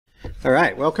All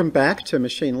right, welcome back to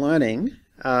machine learning.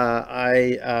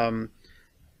 I'm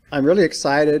really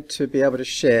excited to be able to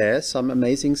share some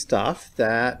amazing stuff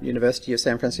that University of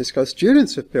San Francisco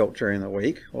students have built during the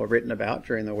week or written about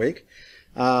during the week.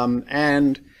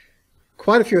 And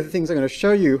quite a few of the things I'm going to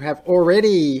show you have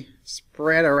already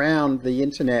spread around the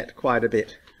internet quite a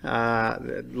bit.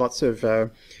 Lots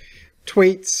of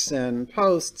tweets and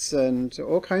posts and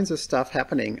all kinds of stuff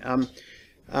happening.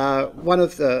 One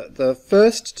of the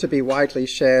first to be widely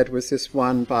shared was this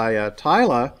one by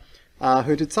Tyler,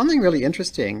 who did something really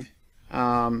interesting.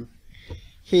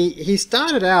 He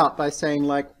started out by saying,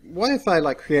 like, what if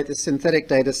I create this synthetic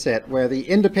data set where the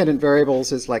independent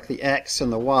variables is like the X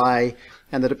and the Y,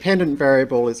 and the dependent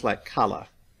variable is like color,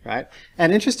 right?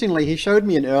 And interestingly, he showed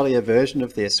me an earlier version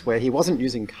of this where he wasn't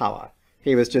using color.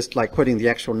 He was just like putting the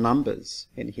actual numbers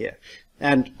in here.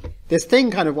 And this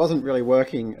thing kind of wasn't really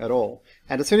working at all.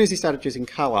 And as soon as he started using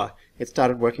color, it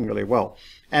started working really well.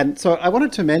 And so I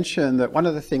wanted to mention that one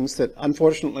of the things that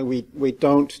unfortunately we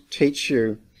don't teach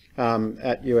you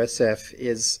at USF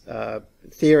is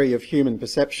theory of human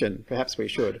perception. Perhaps we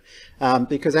should.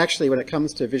 Because actually when it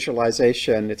comes to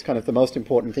visualization, it's kind of the most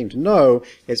important thing to know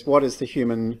is what is the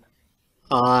human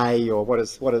eye, or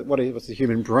what's the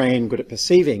human brain good at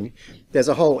perceiving. There's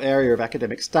a whole area of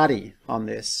academic study on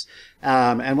this.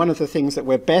 And one of the things that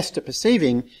we're best at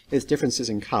perceiving is differences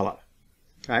in color.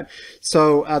 Right?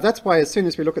 So that's why as soon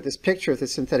as we look at this picture of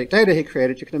this synthetic data he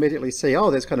created, you can immediately see,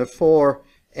 oh, there's kind of 4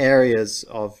 areas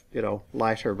of,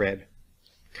 lighter red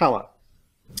color.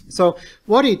 So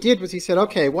what he did was he said,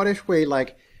 okay, what if we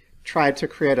tried to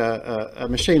create a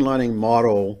machine learning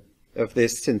model of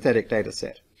this synthetic data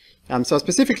set? So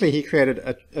specifically, he created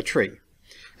a tree.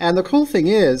 And the cool thing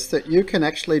is that you can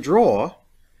actually draw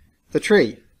the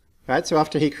tree, right? So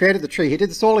after he created the tree, he did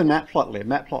this all in Matplotlib.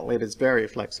 Matplotlib is very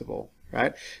flexible,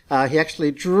 right? He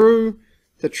actually drew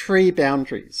the tree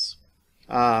boundaries.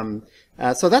 So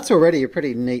that's already a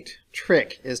pretty neat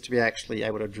trick, is to be actually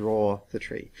able to draw the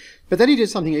tree. But then he did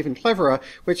something even cleverer,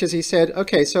 which is he said,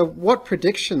 okay, so what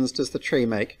predictions does the tree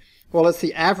make? Well, it's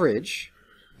the average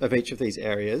of each of these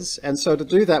areas, and so to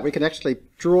do that we can actually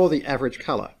draw the average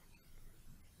color,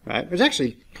 right? Which is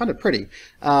actually kind of pretty.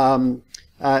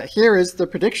 Here is the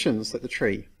predictions that the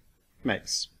tree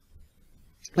makes.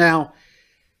 Now,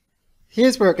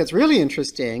 here's where it gets really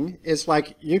interesting, is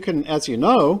you can, as you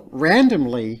know,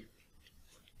 randomly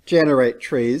generate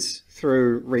trees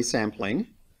through resampling.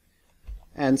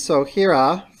 And so here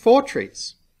are 4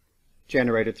 trees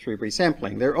generated through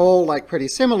resampling. They're all pretty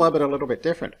similar, but a little bit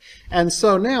different. And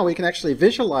so now we can actually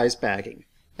visualize bagging.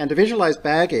 And to visualize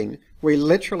bagging, we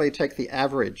literally take the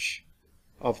average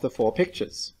of the 4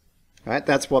 pictures, right?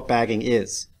 That's what bagging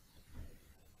is.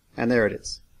 And there it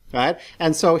is, right?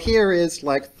 And so here is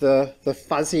the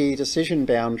fuzzy decision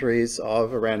boundaries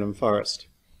of a random forest.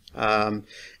 And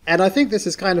I think this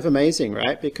is kind of amazing,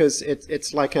 right? Because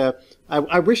it's like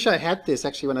I wish I had this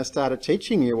actually when I started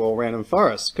teaching you all random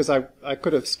forests, because I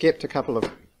could have skipped a couple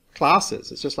of classes.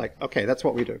 It's just okay, that's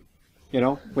what we do.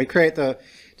 We create the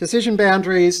decision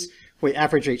boundaries, we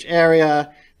average each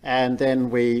area, and then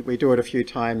we do it a few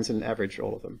times and average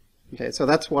all of them. Okay, so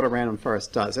that's what a random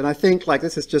forest does. And I think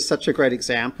this is just such a great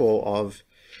example of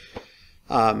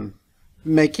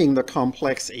making the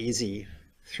complex easy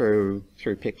through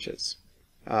pictures.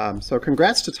 So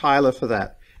congrats to Tyler for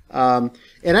that.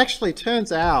 It actually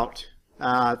turns out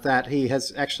that he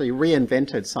has actually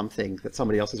reinvented something that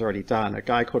somebody else has already done. A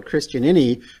guy called Christian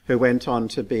Innie, who went on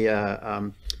to be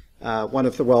one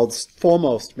of the world's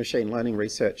foremost machine learning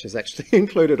researchers, actually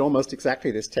included almost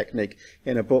exactly this technique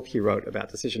in a book he wrote about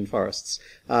decision forests.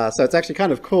 So it's actually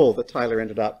kind of cool that Tyler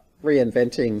ended up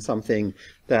reinventing something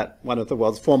that one of the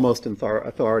world's foremost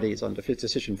authorities on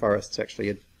decision forests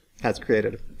actually has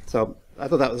created. So I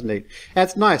thought that was neat. And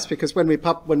it's nice because when we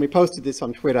posted this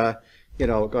on Twitter, it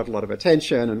got a lot of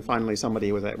attention, and finally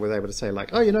somebody was able to say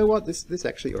oh, you know what, this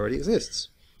actually already exists.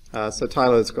 So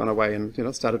Tyler's gone away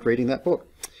and started reading that book.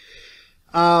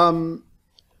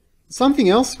 Something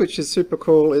else which is super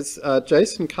cool is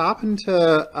Jason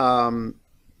Carpenter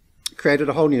created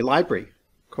a whole new library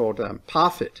called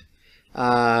Parfit.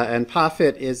 And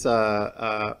Parfit is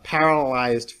a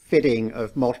parallelized fitting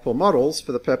of multiple models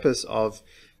for the purpose of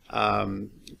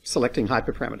selecting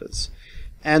hyperparameters.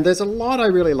 And there's a lot I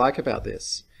really like about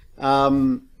this.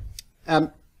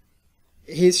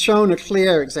 He's shown a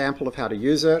clear example of how to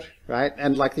use it, right?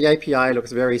 And the API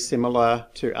looks very similar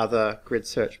to other grid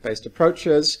search based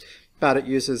approaches, but it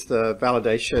uses the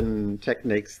validation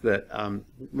techniques that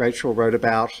Rachel wrote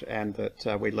about and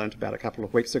that we learned about a couple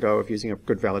of weeks ago of using a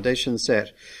good validation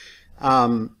set.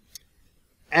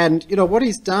 And you know what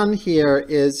he's done here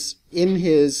is in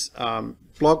his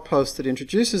blog post that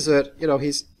introduces it. You know,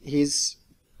 he's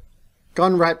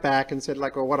gone right back and said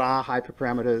like, well, what are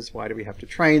hyperparameters? Why do we have to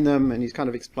train them? And he's kind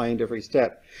of explained every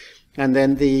step. And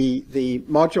then the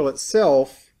module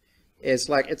itself is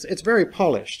like, it's very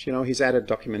polished. You know, he's added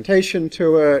documentation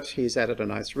to it. He's added a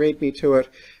nice README to it.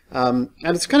 And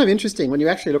it's kind of interesting when you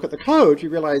actually look at the code, you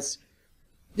realize,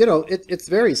 you know, it's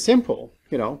very simple,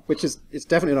 you know, which is, it's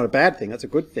definitely not a bad thing. That's a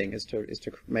good thing, is to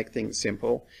make things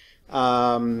simple.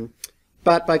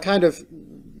 But by kind of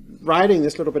writing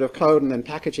this little bit of code and then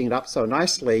packaging it up so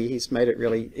nicely, he's made it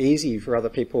really easy for other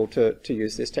people to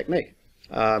use this technique,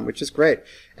 which is great.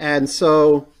 And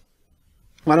so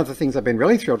one of the things I've been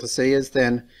really thrilled to see is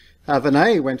then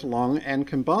Vinay went along and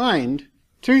combined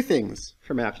two things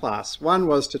from our class. One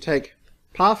was to take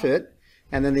Parfit,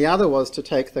 and then the other was to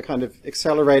take the kind of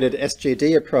accelerated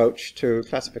SGD approach to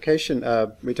classification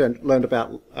we learned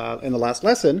about in the last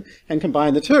lesson, and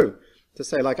combine the two to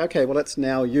say like, okay, well, let's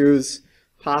now use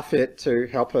Parfit to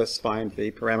help us find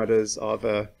the parameters of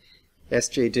a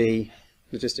SGD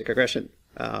logistic regression.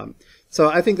 So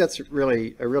I think that's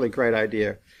really a really great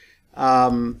idea.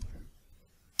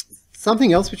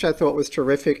 Something else which I thought was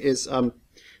terrific is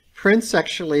Prince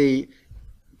actually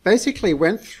basically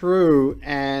went through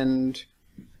and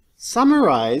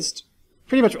summarized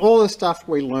pretty much all the stuff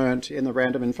we learned in the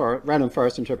random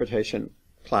forest interpretation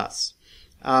class.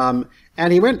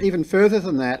 And he went even further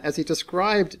than that as he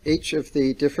described each of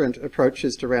the different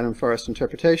approaches to random forest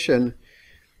interpretation.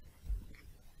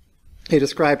 He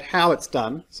described how it's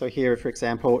done. So here, for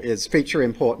example, is feature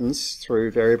importance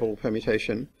through variable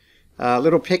permutation. A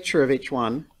little picture of each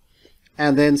one.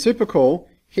 And then super cool,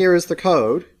 here is the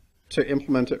code to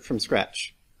implement it from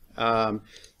scratch.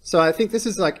 So I think this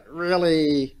is like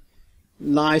really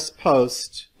nice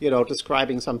post, you know,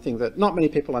 describing something that not many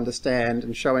people understand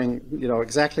and showing, you know,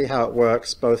 exactly how it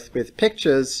works, both with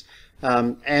pictures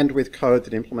and with code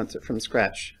that implements it from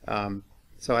scratch.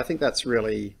 So I think that's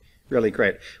really, really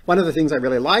great. One of the things I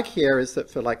really like here is that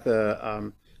for like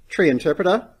the tree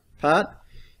interpreter part,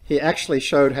 he actually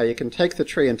showed how you can take the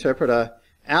tree interpreter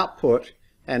output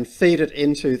and feed it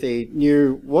into the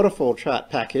new waterfall chart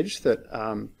package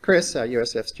that Chris, our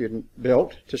USF student,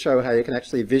 built to show how you can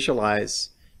actually visualize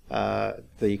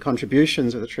the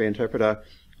contributions of the tree interpreter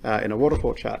in a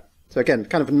waterfall chart. So again,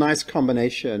 kind of a nice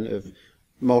combination of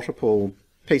multiple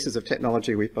pieces of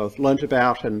technology we've both learnt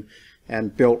about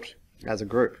and built as a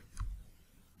group.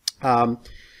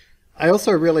 I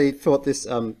also really thought this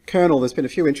kernel, there's been a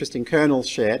few interesting kernels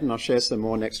shared, and I'll share some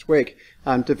more next week.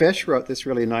 Devesh wrote this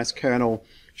really nice kernel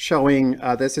showing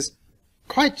there's this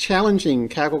quite challenging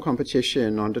Kaggle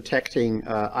competition on detecting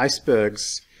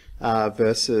icebergs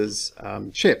versus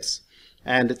ships.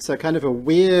 And it's a kind of a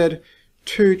weird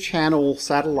two-channel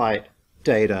satellite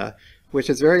data, which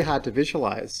is very hard to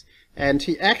visualize. And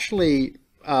he actually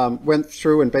went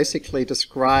through and basically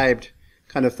described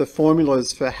kind of the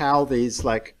formulas for how these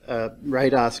like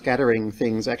radar scattering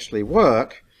things actually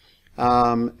work,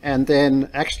 and then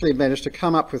actually managed to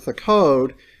come up with a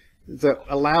code that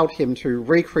allowed him to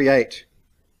recreate,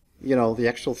 you know, the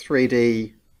actual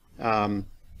 3D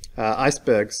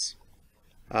icebergs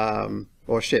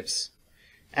or ships.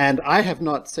 And I have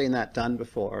not seen that done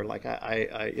before. Like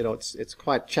you know, it's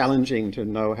quite challenging to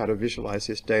know how to visualize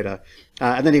this data.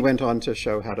 And then he went on to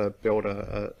show how to build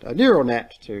a neural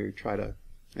net to try to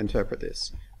interpret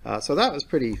this. So that was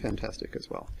pretty fantastic as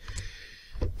well.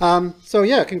 So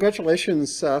yeah,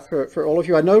 congratulations for all of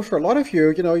you. I know for a lot of you,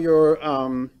 you know,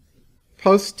 you're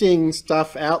posting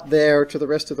stuff out there to the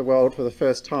rest of the world for the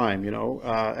first time, you know,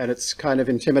 and it's kind of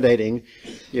intimidating.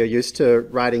 You're used to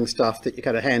writing stuff that you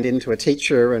kind of hand in to a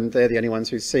teacher and they're the only ones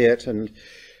who see it, and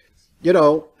you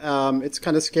know, it's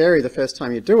kind of scary the first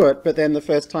time you do it, but then the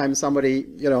first time somebody,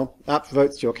 you know,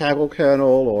 upvotes your Kaggle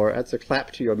kernel or adds a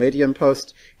clap to your Medium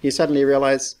post, you suddenly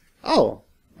realize, oh,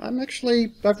 I've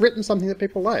written something that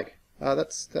people like.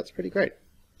 That's pretty great.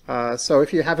 So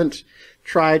if you haven't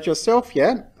tried yourself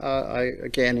yet, I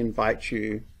again invite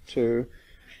you to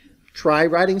try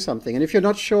writing something. And if you're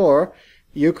not sure,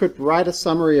 you could write a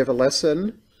summary of a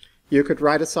lesson. You could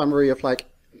write a summary of, like,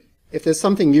 if there's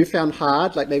something you found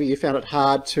hard, like maybe you found it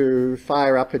hard to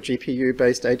fire up a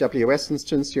GPU-based AWS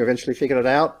instance, you eventually figured it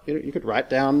out, you could write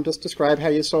down, just describe how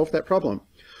you solved that problem.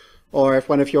 Or if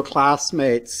one of your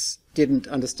classmates didn't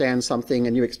understand something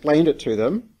and you explained it to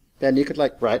them, then you could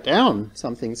like write down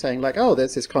something saying like, oh,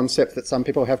 there's this concept that some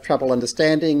people have trouble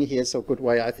understanding, here's a good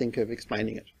way I think of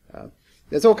explaining it.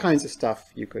 There's all kinds of stuff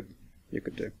you could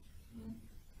do.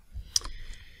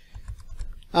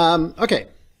 Okay,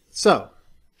 so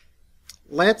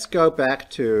let's go back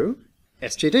to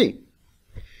SGD.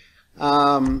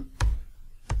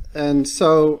 And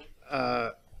so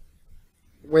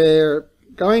we're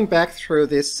going back through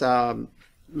this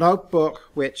notebook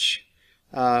which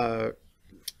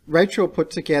Rachel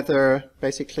put together,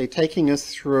 basically taking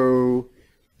us through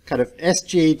kind of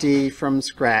SGD from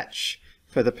scratch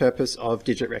for the purpose of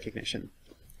digit recognition.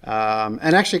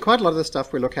 And actually quite a lot of the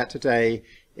stuff we look at today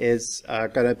is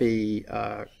going to be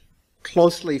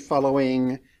closely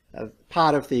following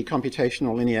part of the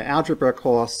computational linear algebra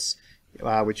course,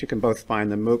 which you can both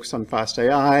find the MOOCs on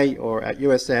FastAI or at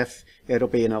USF. It'll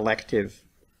be an elective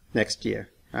next year.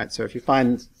 Right? So if you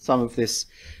find some of this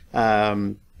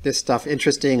this stuff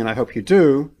interesting, and I hope you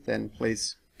do, then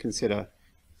please consider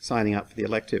signing up for the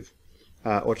elective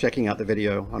or checking out the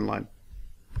video online.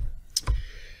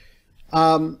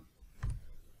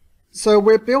 So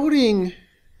we're building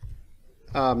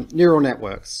neural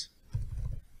networks.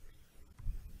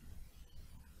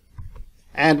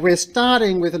 And we're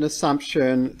starting with an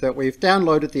assumption that we've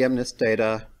downloaded the MNIST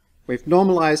data, we've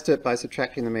normalized it by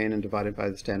subtracting the mean and divided by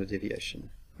the standard deviation.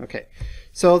 Okay,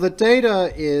 so the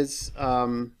data is,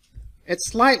 it's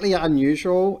slightly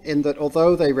unusual in that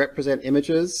although they represent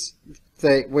images,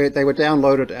 they were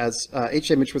downloaded as,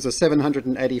 each image was a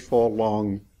 784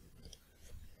 long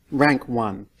rank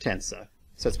 1 tensor.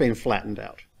 So it's been flattened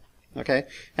out. Okay,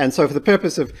 and so for the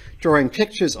purpose of drawing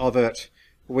pictures of it,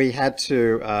 we had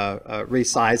to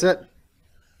resize it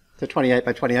to 28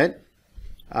 by 28.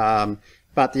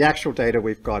 But the actual data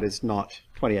we've got is not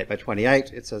 28 by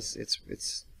 28.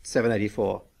 It's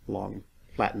 784 long,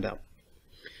 flattened out.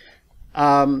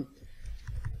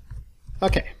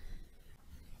 Okay.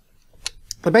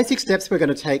 The basic steps we're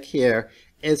going to take here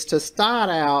is to start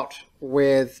out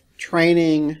with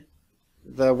training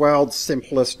the world's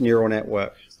simplest neural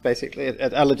network. It's basically a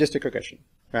logistic regression,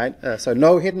 right? So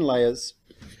no hidden layers.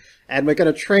 And we're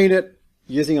going to train it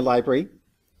using a library,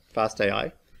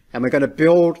 FastAI. And we're going to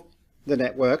build the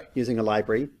network using a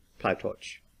library,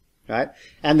 PyTorch, right?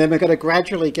 And then we're going to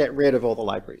gradually get rid of all the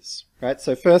libraries, right?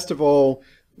 So first of all,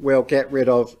 we'll get rid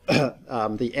of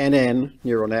the NN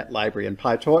neural net library in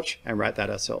PyTorch and write that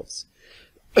ourselves.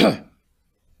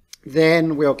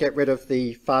 Then we'll get rid of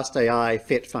the FastAI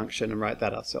fit function and write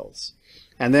that ourselves.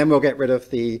 And then we'll get rid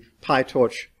of the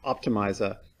PyTorch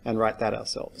optimizer and write that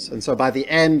ourselves. And so by the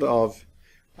end of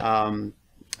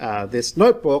this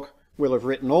notebook, we'll have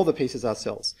written all the pieces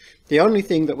ourselves. The only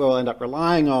thing that we'll end up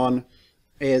relying on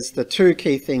is the two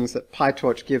key things that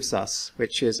PyTorch gives us,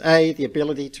 which is A, the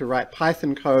ability to write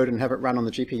Python code and have it run on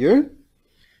the GPU,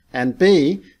 and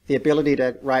B, the ability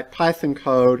to write Python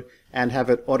code and have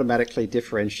it automatically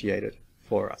differentiated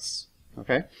for us.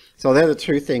 Okay? So they're the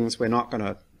two things we're not going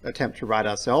to attempt to write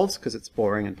ourselves because it's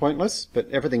boring and pointless, but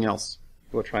everything else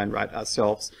we'll try and write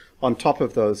ourselves on top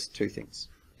of those two things.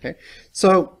 Okay?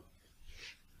 So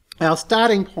our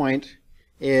starting point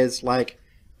is like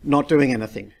not doing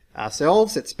anything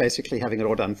ourselves. It's basically having it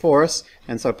all done for us.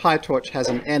 And so PyTorch has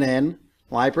an NN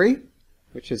library,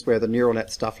 which is where the neural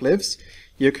net stuff lives.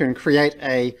 You can create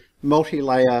a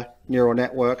multi-layer neural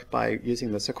network by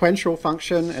using the sequential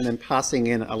function and then passing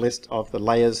in a list of the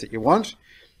layers that you want.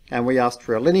 And we asked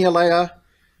for a linear layer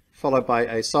followed by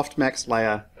a softmax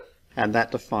layer, and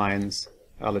that defines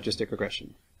our logistic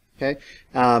regression. Okay?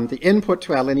 The input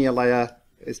to our linear layer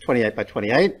is 28 by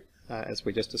 28, as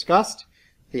we just discussed.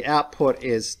 The output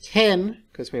is 10,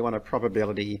 because we want a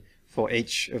probability for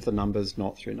each of the numbers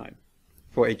 0 through 9,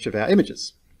 for each of our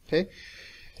images. Okay?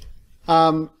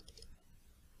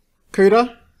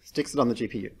 CUDA sticks it on the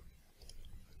GPU.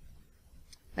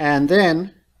 And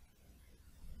then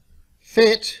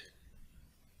fits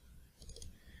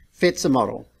a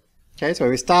model. Okay, so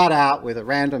we start out with a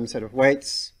random set of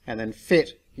weights, and then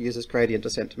fit uses gradient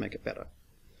descent to make it better.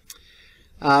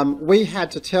 We had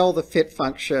to tell the fit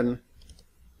function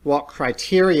what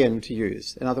criterion to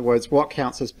use. In other words, what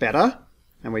counts as better,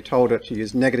 and we told it to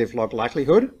use negative log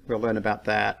likelihood. We'll learn about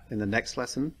that in the next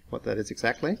lesson, what that is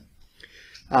exactly.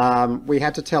 We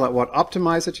had to tell it what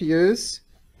optimizer to use,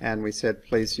 and we said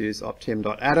please use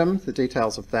optim.atom. The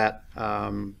details of that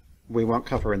we won't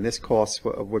cover in this course.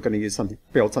 We're going to use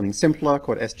build something simpler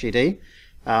called SGD.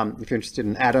 If you're interested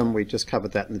in Atom, we just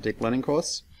covered that in the deep learning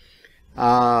course.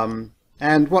 And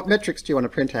what metrics do you want to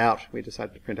print out? We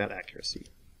decided to print out accuracy.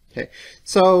 Okay,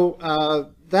 so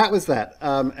that was that.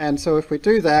 And so if we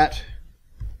do that,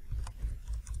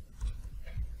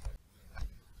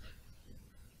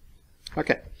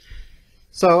 okay.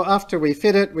 So after we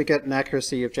fit it, we get an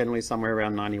accuracy of generally somewhere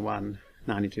around 91,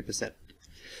 92%.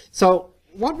 So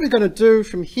what we're going to do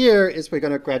from here is we're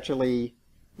going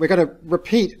to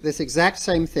repeat this exact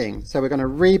same thing. So we're going to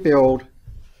rebuild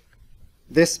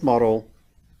this model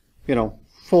you know,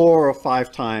 4 or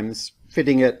 5 times,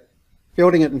 building it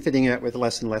and fitting it with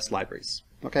less and less libraries.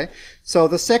 Okay, so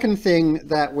the second thing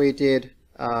that we did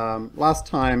last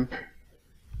time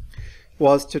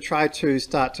was to try to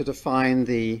start to define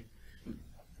the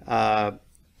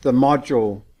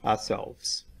module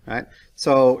ourselves, right?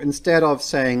 So instead of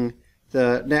saying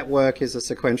the network is a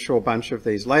sequential bunch of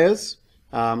these layers,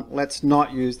 let's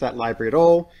not use that library at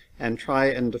all and try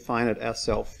and define it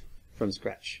ourselves from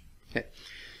scratch. Okay.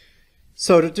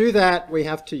 So to do that, we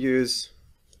have to use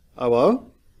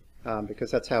OO, because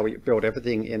that's how we build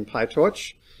everything in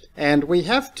PyTorch. And we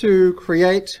have to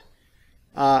create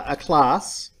a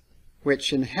class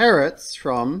which inherits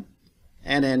from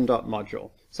nn.module.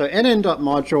 So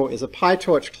nn.module is a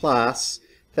PyTorch class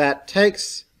that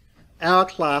takes our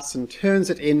class and turns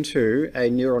it into a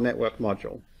neural network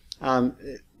module,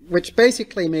 which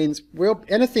basically means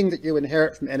anything that you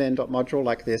inherit from nn.module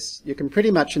like this, you can pretty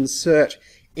much insert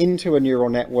into a neural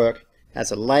network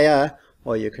as a layer,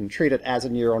 or you can treat it as a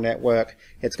neural network.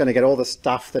 It's going to get all the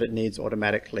stuff that it needs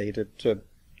automatically to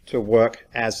work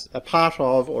as a part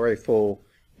of or a full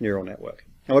neural network.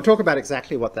 And we'll talk about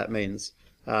exactly what that means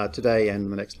today and in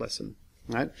the next lesson.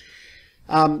 Right?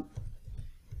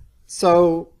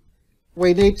 So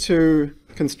we need to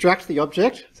construct the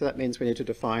object. So that means we need to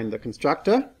define the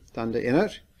constructor, dunder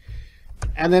init.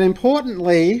 And then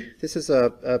importantly, this is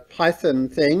a Python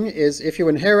thing, is if you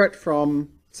inherit from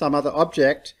some other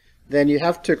object, then you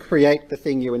have to create the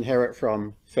thing you inherit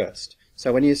from first.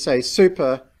 So when you say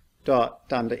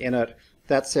super.dunder init,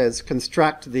 that says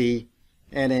construct the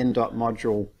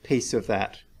nn.module piece of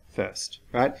that first,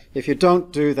 right? If you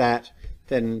don't do that,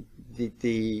 then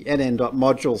the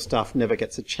nn.module stuff never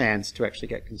gets a chance to actually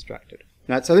get constructed.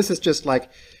 Right? So this is just like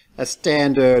a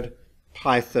standard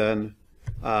Python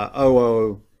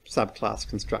OO subclass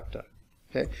constructor.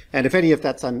 Okay? And if any of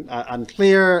that's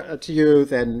unclear to you,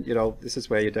 then this is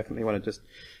where you definitely want to just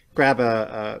grab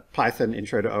a Python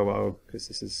intro to OO, because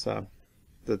this is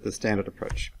the standard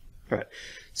approach. All right.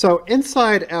 So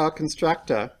inside our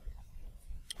constructor,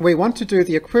 we want to do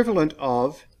the equivalent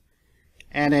of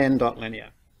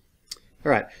nn.linear.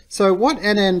 All right. So what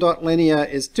nn.linear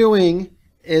is doing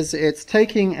is it's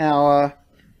taking our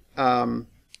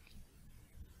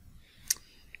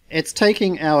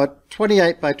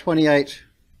 28 by 28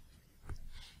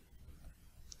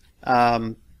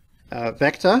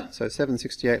 vector, so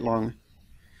 768 long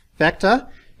vector,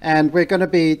 and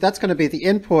that's going to be the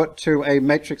input to a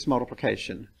matrix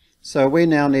multiplication. So we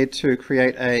now need to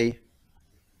create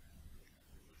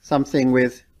something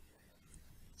with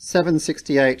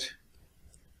 768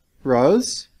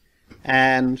 rows,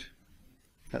 and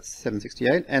that's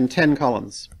 768, and 10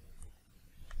 columns.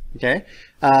 Okay,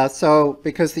 so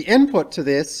because the input to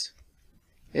this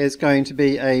is going to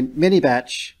be a mini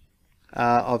batch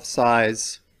of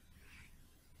size,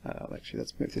 actually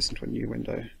let's move this into a new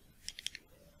window.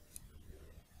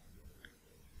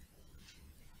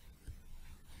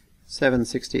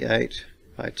 (768)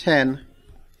 by 10,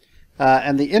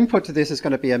 and the input to this is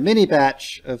going to be a mini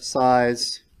batch of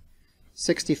size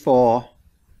 64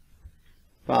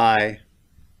 by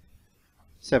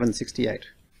 768.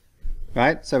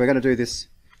 Right? So we're going to do this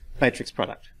matrix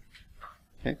product.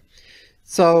 Okay?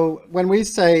 So when we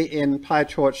say in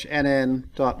PyTorch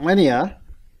nn.linear,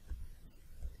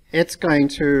 it's going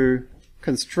to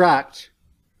construct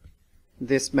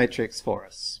this matrix for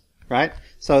us. Right?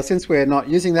 So since we're not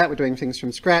using that, we're doing things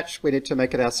from scratch, we need to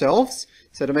make it ourselves.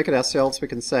 So to make it ourselves, we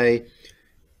can say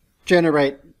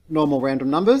generate normal random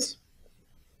numbers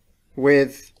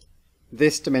with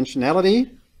this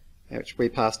dimensionality, which we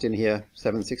passed in here,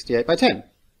 768 by 10.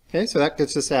 Okay, so that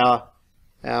gives us our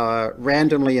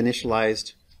randomly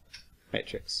initialized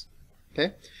matrix.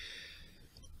 Okay.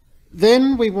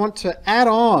 Then we want to add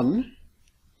on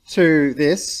to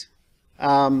this,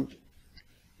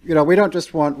 we don't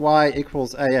just want y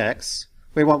equals ax,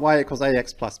 we want y equals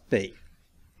ax plus b.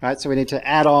 Right, so we need to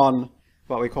add on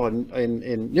what we call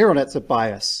in neural nets a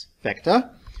bias vector.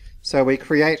 So we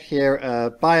create here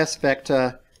a bias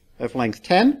vector of length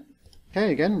 10.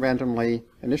 Okay, again, randomly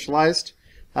initialized.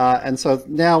 And so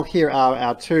now here are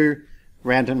our two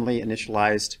randomly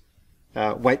initialized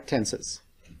weight tensors.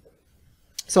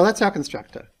 So that's our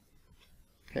constructor.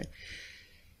 Okay.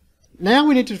 Now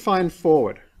we need to define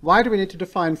forward. Why do we need to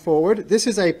define forward? This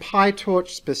is a PyTorch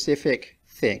specific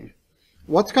thing.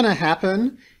 What's going to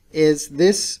happen is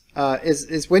this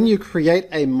is when you create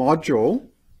a module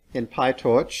in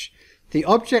PyTorch, the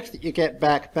object that you get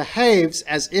back behaves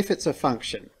as if it's a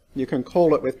function. You can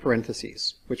call it with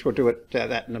parentheses, which we'll do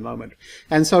that in a moment.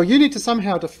 And so you need to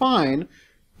somehow define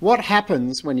what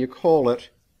happens when you call it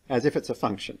as if it's a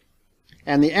function.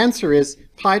 And the answer is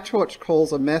PyTorch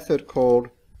calls a method called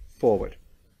forward.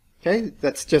 Okay,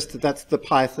 that's the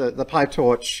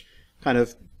PyTorch kind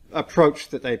of approach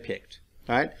that they picked,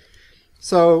 right?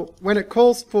 So when it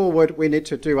calls forward, we need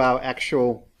to do our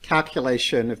actual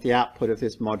calculation of the output of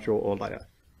this module or layer.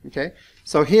 Okay,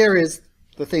 so here is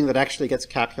the thing that actually gets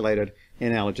calculated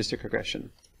in our logistic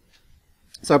regression.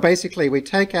 So basically, we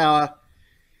take our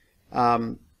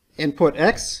input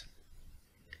x,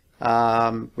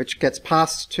 which gets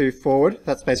passed to forward.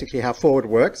 That's basically how forward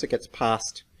works. It gets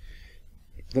passed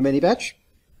the mini batch,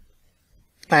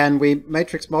 and we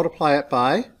matrix multiply it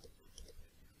by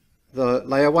the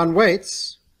layer 1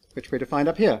 weights, which we defined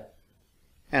up here.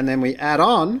 And then we add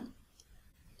on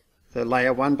the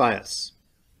layer 1 bias,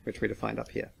 which we defined up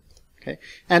here. Okay.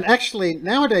 And actually,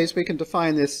 nowadays, we can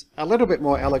define this a little bit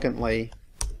more elegantly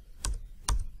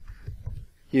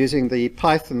using the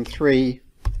Python 3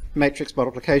 matrix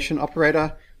multiplication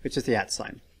operator, which is the @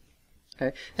 sign.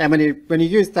 Okay. And when you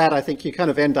use that, I think you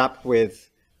kind of end up with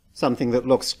something that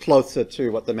looks closer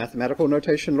to what the mathematical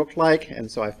notation looked like,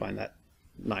 and so I find that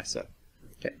nicer.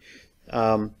 Okay.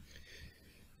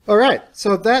 All right,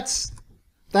 so that's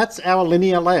our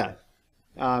linear layer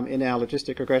in our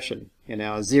logistic regression, in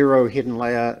our zero hidden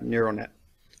layer neural net.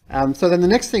 So then the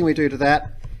next thing we do to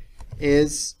that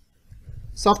is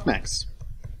softmax.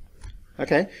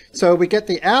 Okay, so we get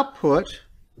the output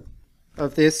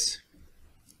of this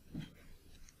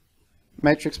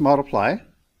matrix multiply.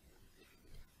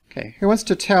 Okay, who wants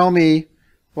to tell me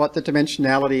what the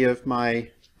dimensionality of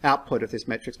my output of this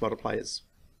matrix multiply is?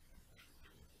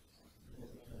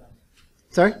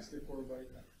 Sorry?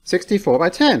 64 by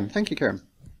 10. Thank you, Karen.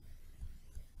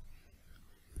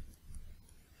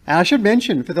 And I should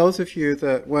mention, for those of you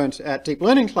that weren't at deep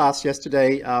learning class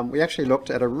yesterday, we actually looked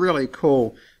at a really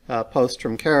cool post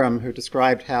from Kerem who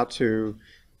described how to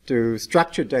do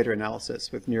structured data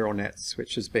analysis with neural nets,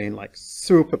 which has been like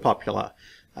super popular.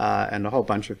 And a whole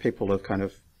bunch of people have kind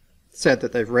of said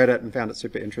that they've read it and found it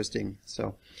super interesting.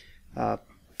 So that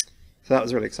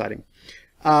was really exciting.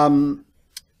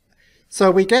 So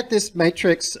we get this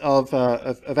matrix of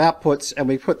outputs, and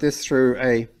we put this through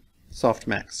a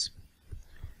softmax.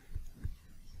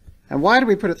 And why do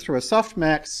we put it through a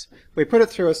softmax? We put it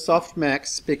through a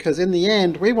softmax because in the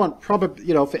end, we want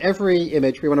for every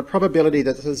image, we want a probability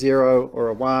that's a 0 or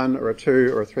a 1 or a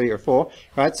 2 or a 3 or 4,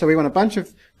 right? So we want a bunch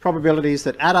of probabilities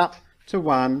that add up to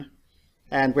 1,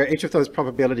 and where each of those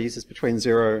probabilities is between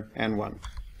 0 and 1.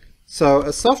 So a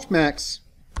softmax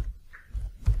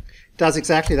does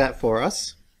exactly that for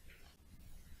us.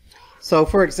 So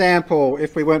for example,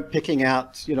 if we weren't picking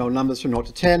out numbers from 0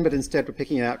 to 10, but instead we're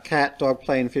picking out cat, dog,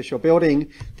 plane, fish, or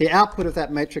building, the output of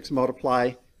that matrix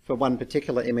multiply for one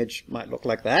particular image might look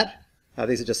like that.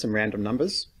 These are just some random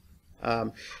numbers.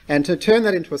 And to turn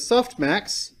that into a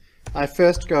softmax, I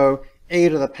first go e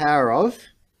to the power of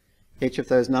each of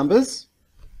those numbers.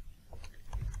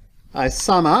 I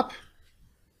sum up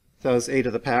those e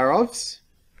to the power ofs,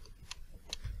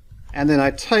 and then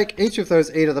I take each of those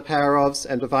e to the power ofs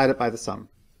and divide it by the sum.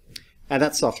 And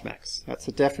that's softmax. That's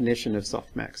the definition of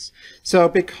softmax. So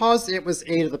because it was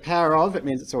e to the power of, it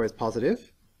means it's always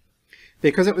positive.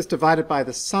 Because it was divided by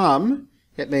the sum,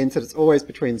 it means that it's always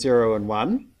between 0 and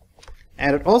 1.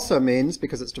 And it also means,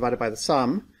 because it's divided by the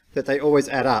sum, that they always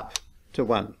add up to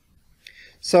 1.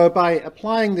 So by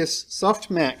applying this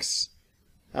softmax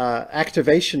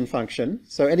activation function,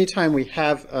 so anytime we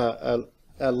have a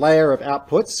layer of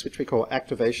outputs, which we call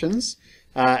activations,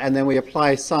 and then we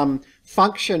apply some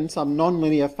function, some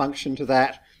nonlinear function to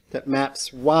that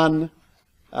maps one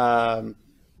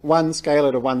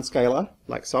scalar to one scalar,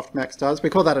 like softmax does. We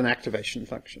call that an activation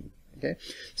function. Okay?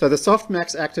 So the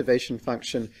softmax activation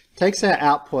function takes our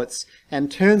outputs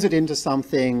and turns it into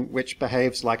something which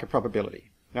behaves like a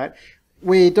probability. Right?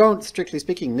 We don't, strictly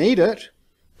speaking, need it.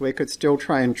 We could still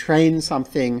try and train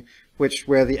something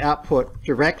where the output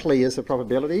directly is the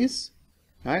probabilities,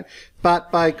 right?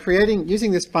 But by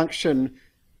using this function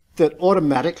that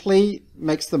automatically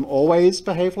makes them always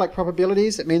behave like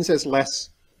probabilities, it means there's less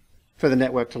for the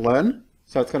network to learn,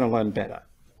 so it's going to learn better,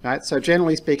 right? So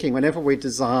generally speaking, whenever we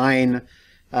design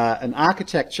an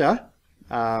architecture,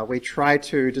 we try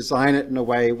to design it in a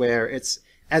way where it's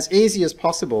as easy as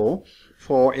possible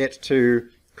for it to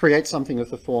create something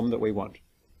of the form that we want.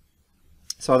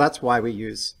 So that's why we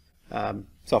use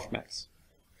softmax.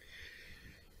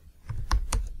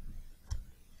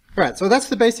 Right, so that's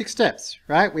the basic steps,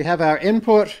 right? We have our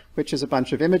input, which is a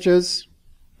bunch of images,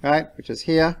 right, which is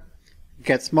here. It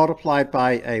gets multiplied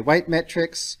by a weight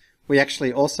matrix. We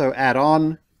actually also add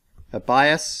on a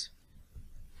bias,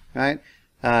 right,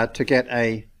 to get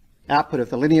a output of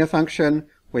the linear function.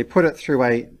 we put it through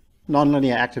a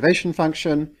nonlinear activation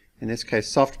function, in this case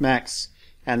softmax,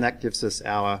 and that gives us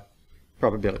our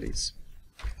probabilities.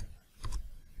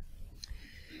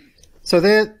 So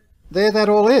there that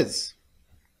all is.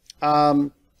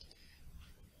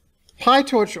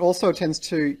 PyTorch also tends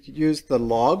to use the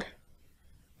log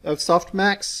of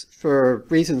softmax for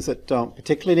reasons that don't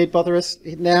particularly need bother us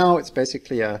now. It's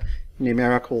basically a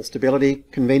numerical stability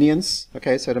convenience.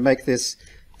 Okay, so to make this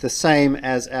the same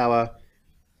as our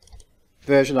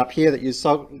version up here that uses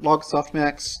log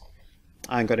softmax,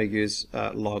 I'm going to use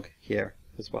log here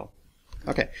as well.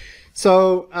 Okay,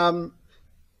 so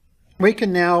we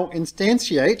can now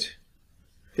instantiate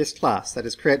this class, that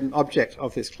is, create an object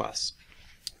of this class.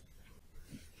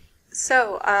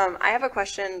 So I have a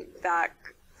question back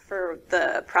for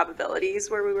the probabilities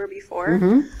where we were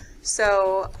before.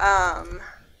 So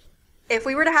if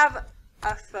we were to have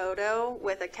a photo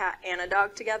with a cat and a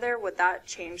dog together, would that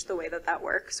change the way that that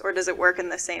works? Or does it work in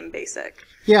the same basic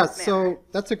manner? So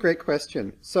that's a great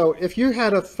question. So if you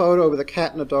had a photo with a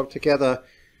cat and a dog together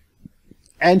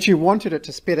and you wanted it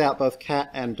to spit out both cat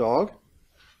and dog,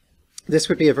 this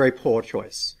would be a very poor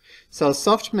choice. So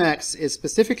softmax is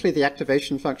specifically the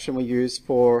activation function we use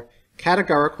for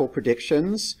categorical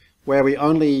predictions where we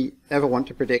only ever want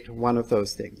to predict one of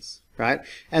those things, right?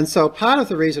 And so part of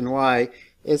the reason why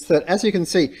is that, as you can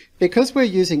see, because we're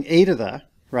using e to the,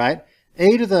 right,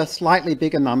 e to the slightly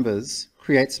bigger numbers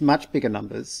creates much bigger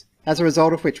numbers, as a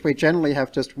result of which we generally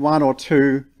have just one or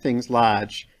two things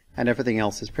large and everything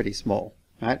else is pretty small,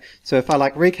 right? So if I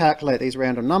like recalculate these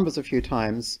random numbers a few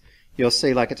times, you'll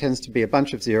see like it tends to be a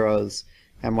bunch of zeros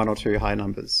and one or two high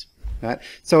numbers, right?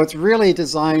 So it's really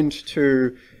designed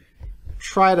to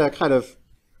try to kind of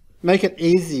make it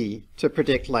easy to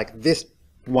predict like this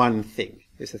one thing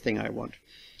is the thing I want.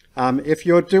 If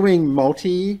you're doing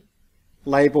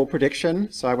multi-label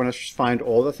prediction, so I want to find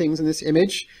all the things in this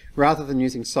image, rather than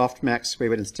using softmax, we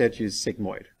would instead use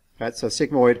sigmoid. Right? So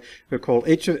sigmoid would cause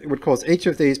each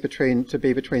of these to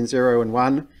be between 0 and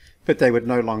 1, but they would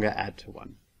no longer add to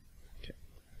 1. Okay.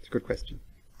 It's a good question.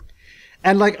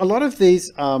 And like a lot of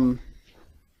these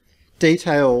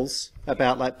details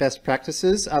about like best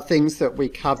practices are things that we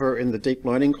cover in the deep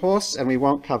learning course, and we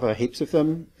won't cover heaps of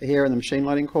them here in the machine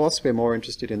learning course. We're more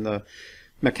interested in the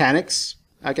mechanics,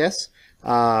 I guess.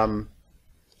 But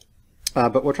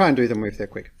we'll try and do them if they're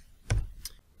quick.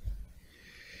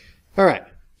 All right.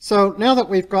 So now that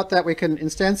we've got that, we can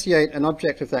instantiate an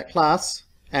object of that class.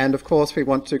 And of course, we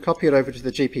want to copy it over to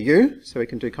the GPU, so we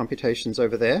can do computations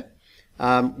over there.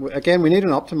 Again, we need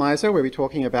an optimizer. We'll be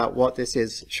talking about what this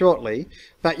is shortly.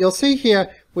 But you'll see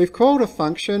here, we've called a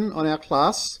function on our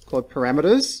class called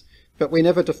parameters, but we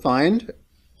never defined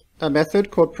a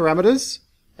method called parameters.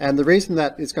 And the reason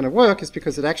that is going to work is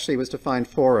because it actually was defined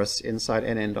for us inside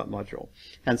nn.module.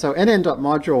 And so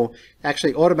nn.module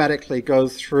actually automatically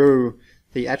goes through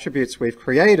the attributes we've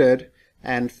created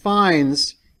and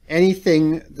finds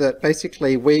anything that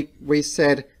basically we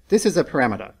said, this is a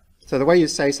parameter. So the way you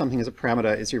say something is a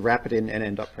parameter is you wrap it in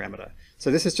nn.parameter. So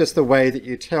this is just the way that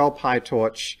you tell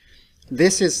PyTorch,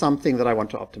 this is something that I want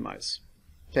to optimize.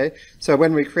 Okay? So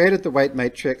when we created the weight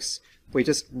matrix, we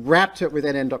just wrapped it with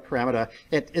nn.parameter.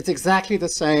 It's exactly the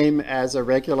same as a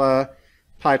regular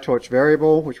PyTorch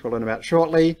variable, which we'll learn about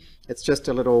shortly. It's just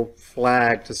a little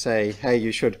flag to say, hey,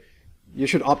 you should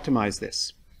optimize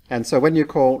this. And so when you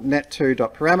call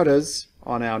net2.parameters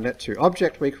on our net2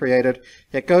 object we created,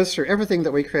 it goes through everything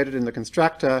that we created in the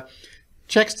constructor,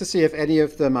 checks to see if any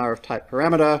of them are of type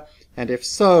parameter, and if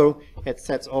so, it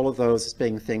sets all of those as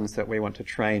being things that we want to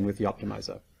train with the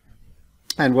optimizer.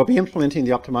 And we'll be implementing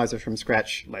the optimizer from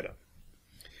scratch later.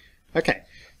 Okay,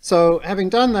 so having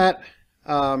done that,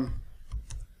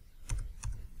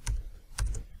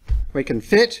 we can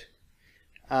fit,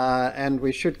 and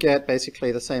we should get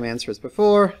basically the same answer as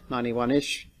before,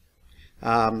 91-ish.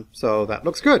 So that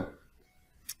looks good.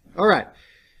 All right.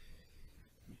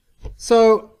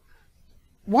 So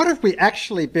what have we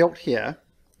actually built here?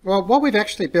 Well, what we've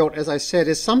actually built, as I said,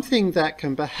 is something that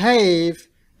can behave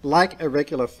like a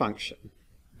regular function.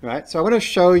 Right? So I want to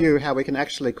show you how we can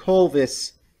actually call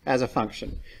this as a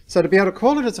function. So to be able to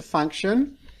call it as a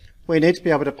function, we need to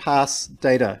be able to pass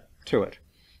data to it.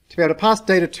 To be able to pass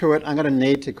data to it, I'm going to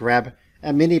need to grab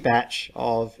a mini batch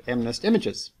of MNIST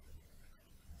images.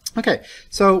 Okay,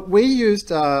 so we used,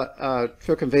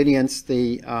 for convenience,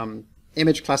 the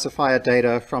image classifier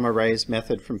data from arrays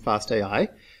method from FastAI.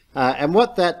 And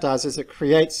what that does is it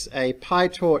creates a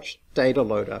PyTorch data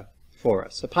loader for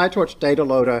us. A PyTorch data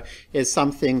loader is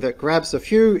something that grabs a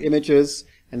few images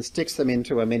and sticks them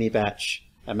into a mini batch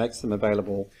and makes them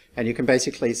available. And you can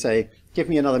basically say, give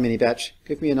me another mini batch,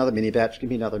 give me another mini batch, give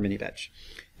me another mini batch.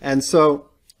 And so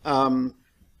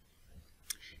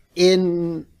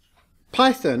in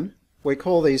Python, we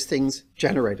call these things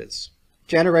generators.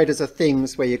 Generators are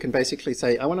things where you can basically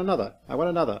say, I want another, I want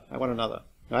another, I want another,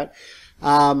 right?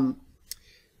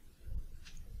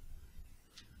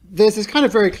 There's this kind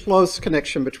of very close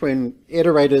connection between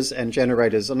iterators and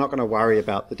generators. I'm not going to worry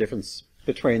about the difference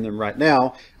between them right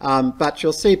now, but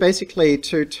you'll see basically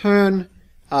to turn,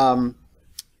 to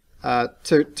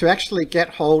actually get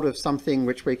hold of something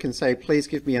which we can say, please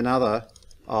give me another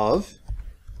of,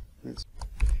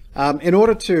 in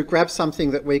order to grab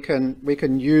something that we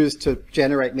can use to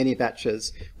generate mini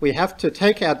batches, we have to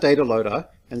take our data loader,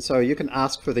 and so you can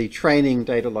ask for the training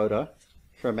data loader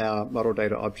from our model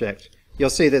data object. You'll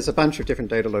see there's a bunch of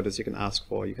different data loaders you can ask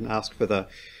for. You can ask for the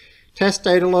test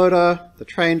data loader, the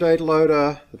train data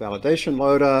loader, the validation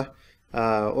loader,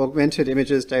 augmented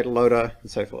images data loader, and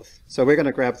so forth. So we're going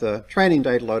to grab the training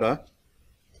data loader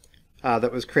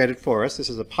that was created for us. This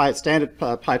is a standard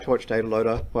PyTorch data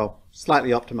loader, well, slightly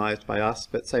optimized by us,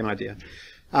 but same idea.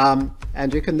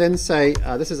 And you can then say,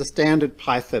 this is a standard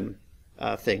Python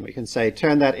thing. We can say,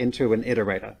 turn that into an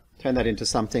iterator. Turn that into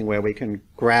something where we can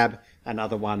grab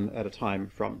another one at a time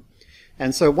from.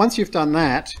 And so once you've done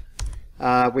that,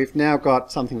 we've now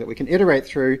got something that we can iterate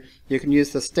through. You can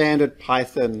use the standard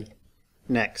Python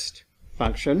next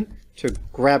function to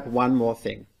grab one more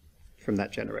thing from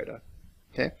that generator.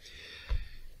 Okay.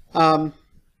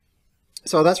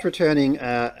 So that's returning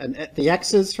the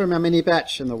x's from our mini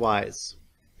batch and the y's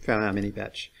from our mini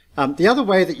batch. The other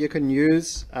way that you can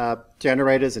use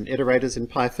generators and iterators in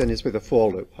Python is with a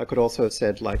for loop. I could also have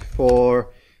said like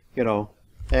for, you know,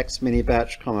 x mini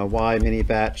batch comma y mini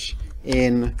batch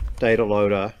in data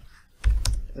loader,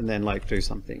 and then like do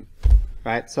something,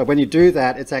 right? So when you do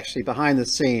that, it's actually behind the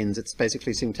scenes. It's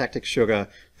basically syntactic sugar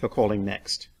for calling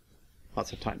next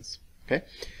lots of times. Okay,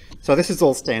 so this is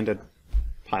all standard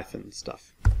Python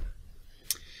stuff.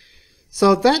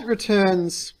 So that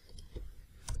returns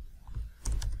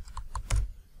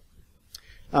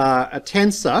a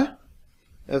tensor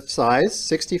of size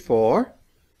 64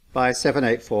 by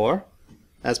 784,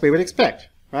 as we would expect,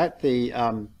 right? The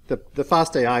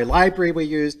FastAI library we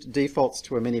used defaults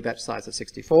to a mini batch size of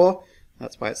 64.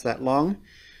 That's why it's that long.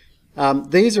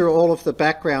 These are all of the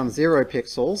background 0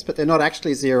 pixels, but they're not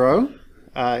actually 0.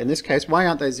 In this case, why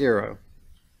aren't they 0?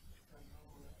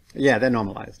 Yeah, they're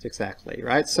normalized, exactly,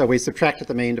 right? So we subtracted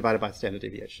the mean divided by the standard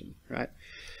deviation, right?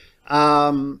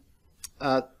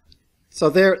 So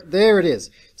there it is.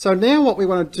 So now what we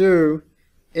want to do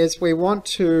is we want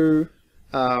to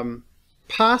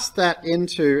pass that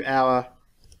into our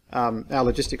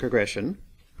logistic regression.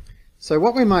 So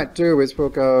what we might do is we'll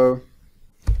go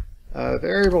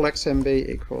variable xmb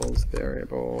equals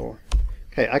variable.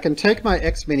 Okay, I can take my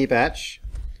x mini batch.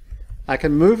 I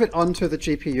can move it onto the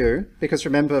GPU, because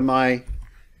remember my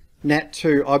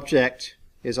net2 object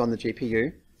is on the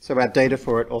GPU, so our data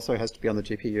for it also has to be on the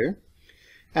GPU.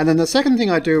 And then the second thing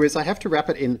I do is I have to wrap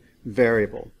it in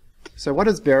variable. So what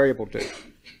does variable do?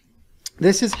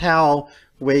 This is how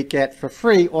we get for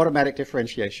free automatic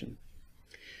differentiation.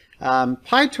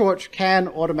 PyTorch can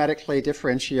automatically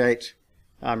differentiate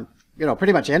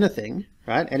pretty much anything,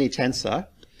 right? Any tensor.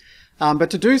 But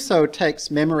to do so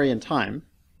takes memory and time.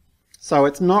 So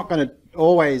it's not going to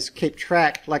always keep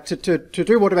track, like to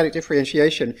do automatic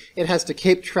differentiation, it has to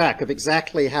keep track of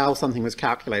exactly how something was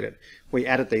calculated. We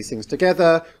added these things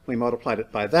together, we multiplied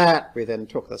it by that, we then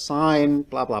took the sign,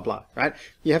 blah, blah, blah, right?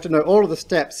 You have to know all of the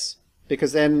steps,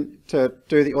 because then to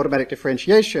do the automatic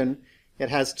differentiation, it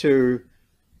has to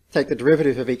take the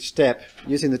derivative of each step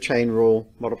using the chain rule,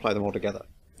 multiply them all together,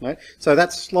 right? So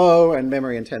that's slow and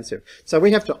memory intensive. So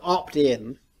we have to opt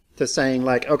in to saying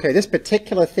like, okay, this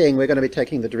particular thing we're going to be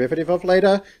taking the derivative of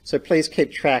later, so please keep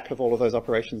track of all of those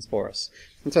operations for us.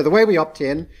 And so the way we opt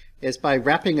in is by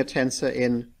wrapping a tensor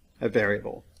in a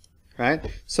variable, right?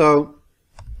 So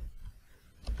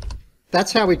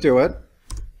that's how we do it.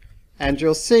 And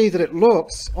you'll see that it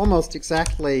looks almost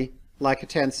exactly like a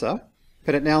tensor,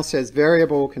 but it now says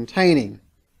variable containing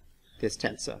this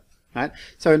tensor, right?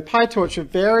 So in PyTorch, a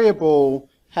variable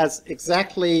has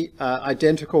exactly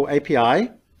identical API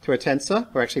to a tensor,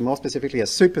 or actually more specifically a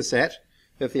superset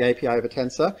of the API of a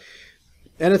tensor.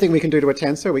 Anything we can do to a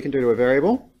tensor, we can do to a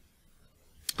variable.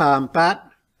 But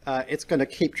it's going to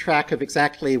keep track of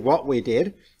exactly what we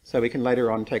did, so we can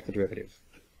later on take the derivative.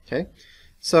 Okay,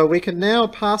 so we can now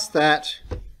pass that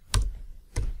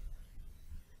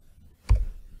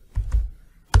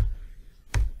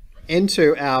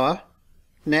into our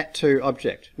net2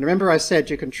 object. And remember I said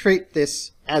you can treat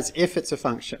this as if it's a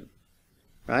function,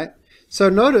 right? So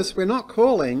notice we're not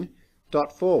calling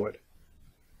dot forward.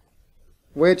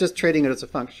 We're just treating it as a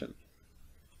function.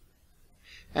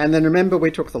 And then remember we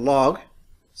took the log,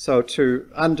 so to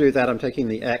undo that I'm taking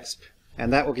the exp,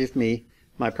 and that will give me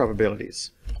my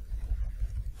probabilities.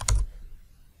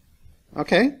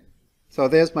 Okay, so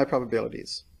there's my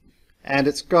probabilities. And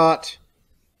it's got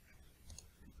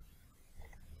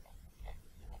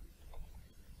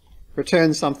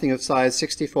return something of size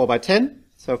 64 by 10.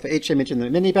 So for each image in the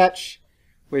mini batch,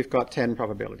 we've got 10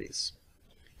 probabilities.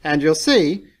 And you'll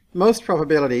see most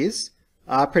probabilities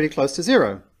are pretty close to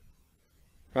 0,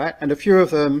 right? And a few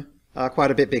of them are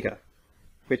quite a bit bigger,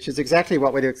 which is exactly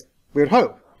what we would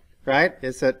hope, right?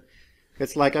 Is that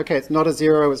it's like, okay, it's not a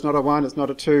 0, it's not a 1, it's not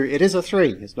a 2, it is a 3,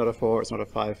 it's not a 4, it's not a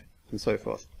 5, and so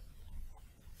forth.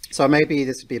 So maybe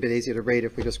this would be a bit easier to read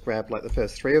if we just grab like the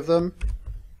first 3 of them.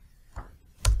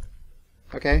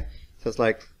 Okay, so it's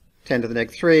like 10 to the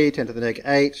neg 3, 10 to the neg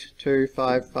 8, 2,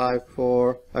 5, 5,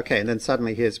 4. Okay, and then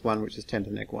suddenly here's 1, which is 10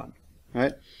 to the neg 1,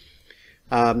 right?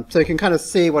 So you can kind of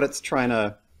see what it's trying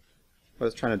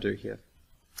to do here.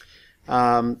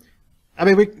 I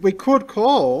mean, we could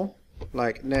call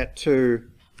like net2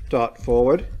 dot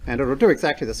forward, and it'll do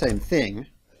exactly the same thing,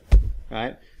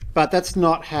 right? But that's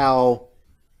not how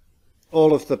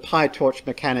all of the PyTorch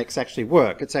mechanics actually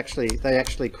work. It's actually, they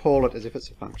actually call it as if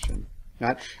it's a function,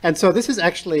 right? And so this is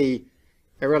actually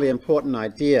a really important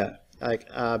idea, like,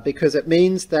 because it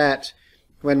means that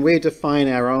when we define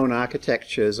our own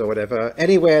architectures or whatever,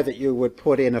 anywhere that you would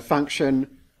put in a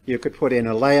function, you could put in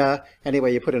a layer. Anywhere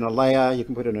you put in a layer, you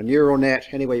can put in a neural net.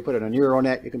 Anywhere you put in a neural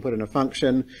net, you can put in a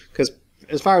function. Because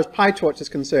as far as PyTorch is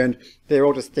concerned, they're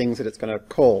all just things that it's going to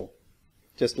call,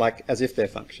 just like as if they're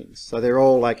functions. So they're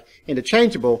all like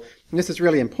interchangeable. And this is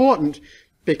really important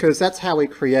because that's how we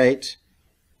create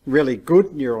really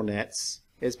good neural nets,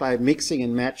 is by mixing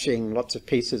and matching lots of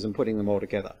pieces and putting them all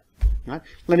together. Right?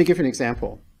 Let me give you an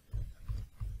example.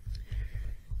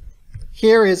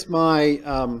 Here is my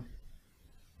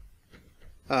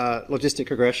logistic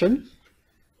regression,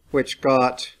 which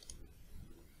got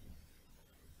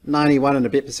 91 and a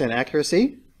bit %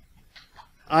 accuracy.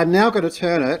 I'm now going to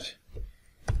turn it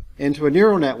into a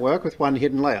neural network with one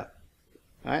hidden layer.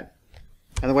 Right?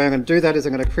 And the way I'm going to do that is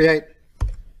I'm going to create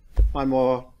one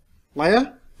more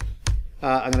layer.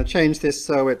 I'm going to change this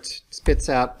so it spits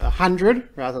out 100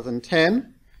 rather than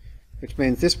 10, which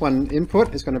means this one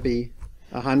input is going to be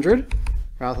 100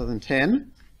 rather than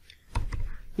 10.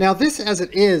 Now this as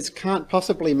it is can't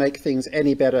possibly make things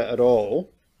any better at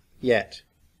all yet.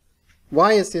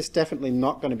 Why is this definitely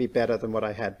not going to be better than what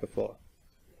I had before?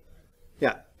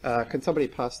 Yeah, can somebody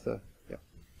pass the...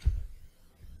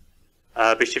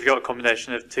 Because you've got a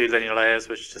combination of 2 linear layers,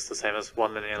 which is just the same as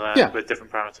 1 linear layer with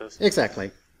different parameters.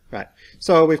 Exactly. Right.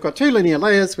 So we've got 2 linear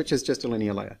layers, which is just a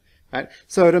linear layer. Right.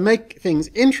 So to make things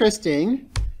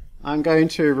interesting, I'm going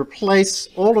to replace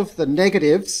all of the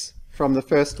negatives from the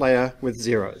first layer with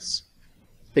zeros,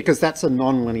 because that's a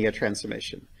nonlinear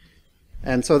transformation.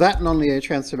 And so that nonlinear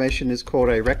transformation is called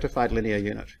a rectified linear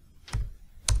unit.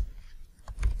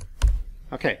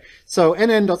 Okay, so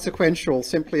nn.sequential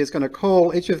simply is going to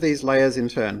call each of these layers in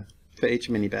turn for each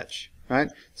mini batch, right?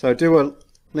 So do a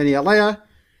linear layer,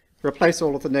 replace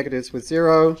all of the negatives with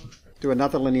 0, do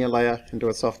another linear layer, and do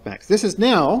a softmax. This is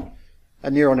now a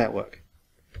neural network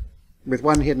with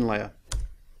one hidden layer.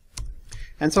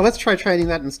 And so let's try training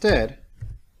that instead.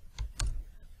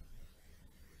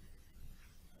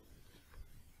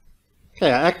 Okay,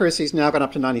 our accuracy is now gone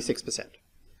up to 96%.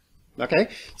 Okay,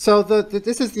 so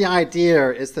this is the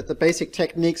idea, is that the basic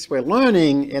techniques we're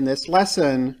learning in this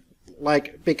lesson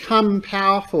like become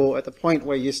powerful at the point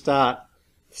where you start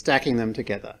stacking them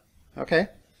together. Okay,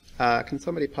 can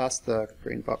somebody pass the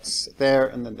green box there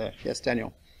and then there? Yes,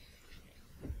 Daniel.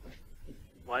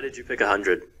 Why did you pick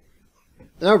 100?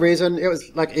 No reason. It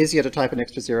was like easier to type an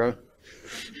extra 0.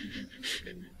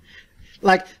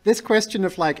 Like this question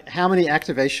of like how many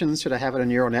activations should I have in a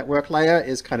neural network layer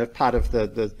is kind of part of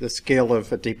the skill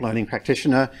of a deep learning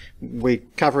practitioner. We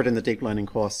cover it in the deep learning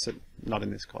course, not in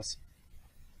this course.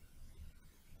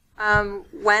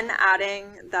 When adding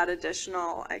that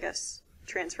additional, I guess,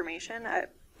 transformation,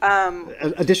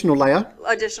 additional layer.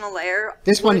 Additional layer.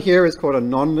 This one here is called a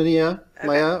nonlinear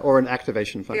layer or an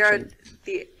activation function.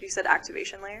 You said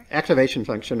activation layer? Activation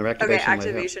function or activation layer. Okay,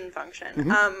 activation function.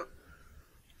 Mm-hmm.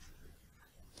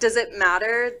 Does it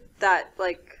matter that,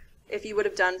 like, if you would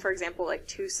have done, for example, like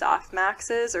 2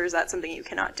 softmaxes, or is that something you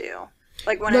cannot do?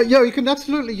 Like when no, you can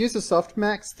absolutely use a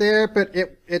softmax there, but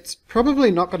it's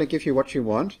probably not going to give you what you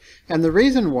want. And the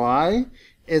reason why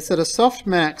is that a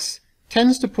softmax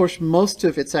tends to push most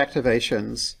of its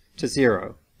activations to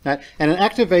 0. Right? And an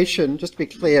activation, just to be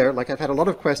clear, like I've had a lot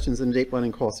of questions in the deep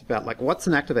learning course about like what's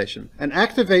an activation? An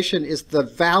activation is the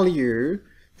value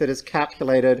that is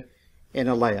calculated in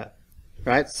a layer,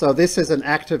 right? So this is an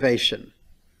activation,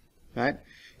 right?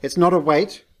 It's not a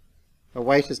weight. A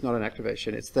weight is not an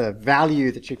activation. It's the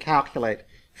value that you calculate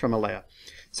from a layer.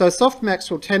 So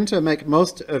softmax will tend to make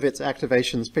most of its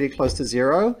activations pretty close to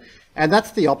 0, and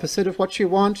that's the opposite of what you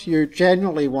want. You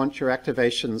generally want your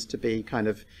activations to be kind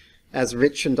of as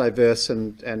rich and diverse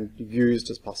and used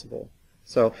as possible.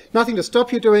 So nothing to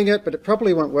stop you doing it, but it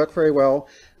probably won't work very well.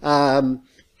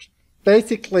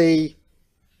 Basically,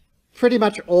 pretty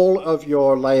much all of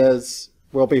your layers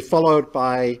will be followed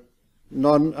by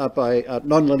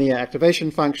non-linear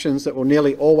activation functions that will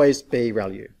nearly always be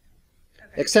ReLU,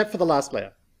 except for the last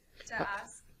layer. To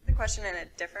ask the question in a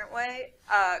different way,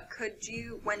 could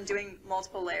you, when doing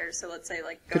multiple layers, so let's say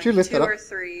like going 2 or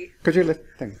 3, could you lift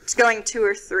things? Just going 2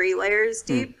 or 3 layers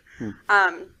deep,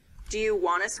 do you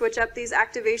want to switch up these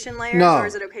activation layers, No. or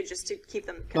is it okay just to keep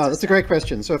them consistent? No, that's a great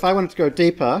question. So if I wanted to go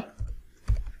deeper,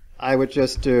 I would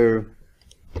just do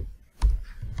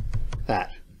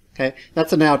that. Okay,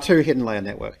 that's a now 2 hidden layer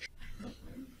network.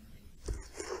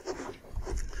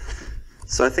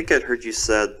 So I think I'd heard you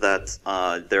said that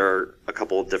there are a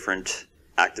couple of different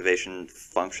activation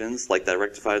functions, like that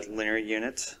rectified linear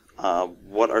unit.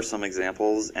 What are some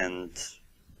examples, and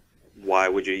why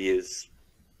would you use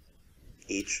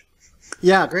each?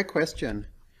 Yeah, great question.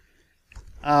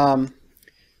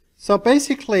 So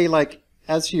basically, like,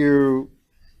 as you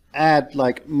add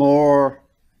like more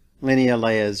linear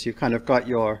layers, you've kind of got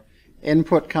your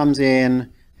input comes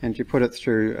in, and you put it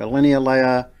through a linear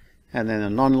layer, and then a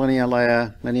non-linear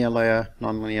layer, linear layer,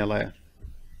 non-linear layer.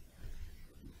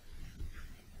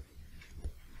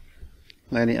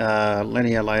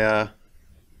 Linear layer,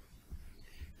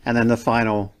 and then the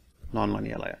final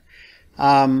non-linear layer.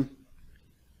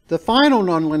 The final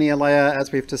non-linear layer,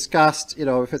 as we've discussed, you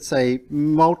know, if it's a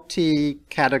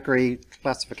multi-category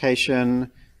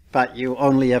classification, but you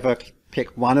only ever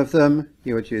pick one of them,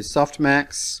 you would use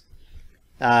softmax.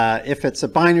 If it's a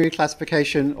binary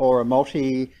classification or a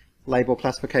multi-label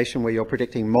classification where you're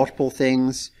predicting multiple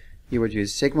things, you would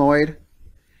use sigmoid.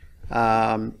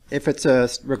 If it's a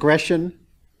regression,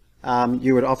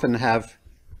 you would often have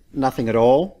nothing at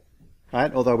all,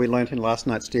 right? Although we learned in last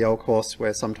night's DL course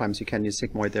where sometimes you can use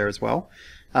sigmoid there as well.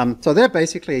 So they're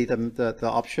basically the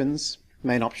options,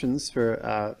 main options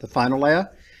for the final layer.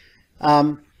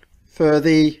 For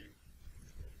the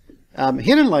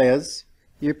hidden layers,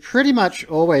 you pretty much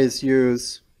always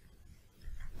use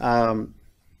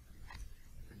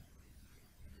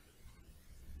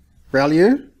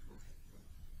ReLU.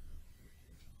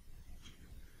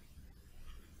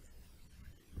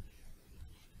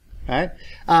 Right?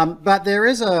 But there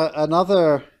is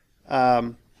another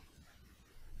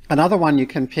one you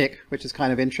can pick, which is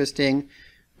kind of interesting,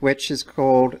 which is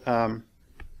called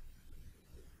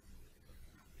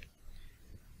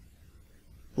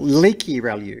leaky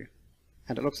ReLU,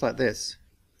 and it looks like this.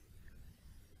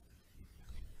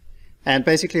 And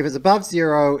basically, if it's above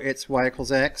 0, it's y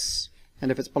equals x,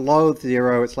 and if it's below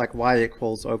 0, it's like y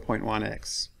equals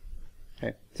 0.1x.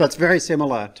 Okay, so it's very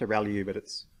similar to ReLU, but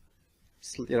it's,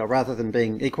 you know, rather than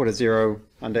being equal to 0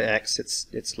 under x,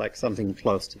 it's like something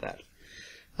close to that.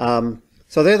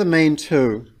 So they're the main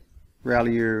two,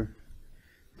 ReLU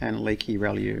and leaky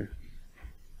ReLU.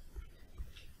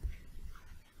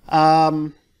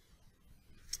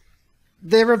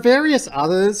 There are various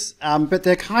others, but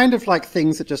they're kind of like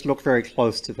things that just look very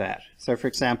close to that. So for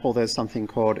example, there's something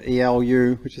called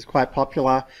ELU, which is quite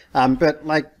popular, but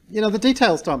like, you know, the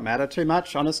details don't matter too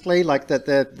much, honestly. Like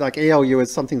like ELU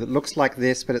is something that looks like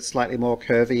this, but it's slightly more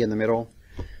curvy in the middle.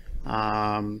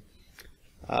 And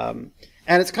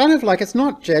it's kind of like, it's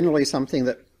not generally something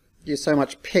that you so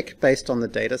much pick based on the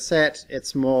data set.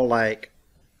 It's more like,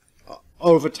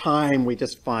 over time, we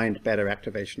just find better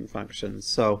activation functions.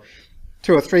 So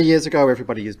 2 or 3 years ago,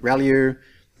 everybody used ReLU.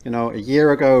 You know, a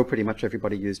year ago, pretty much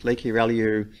everybody used leaky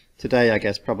ReLU. Today, I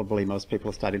guess probably most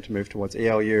people are starting to move towards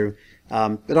ELU.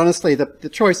 But honestly, the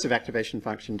choice of activation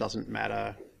function doesn't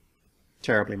matter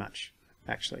terribly much,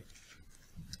 actually.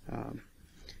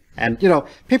 And, you know,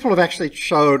 people have actually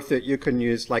showed that you can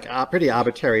use like pretty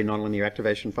arbitrary nonlinear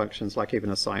activation functions, like even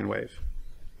a sine wave.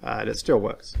 And it still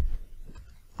works.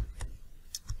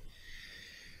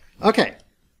 Okay.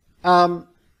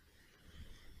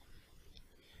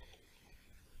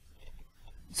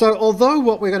 So although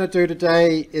what we're going to do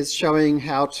today is showing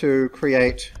how to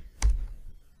create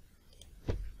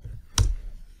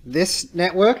this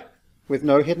network with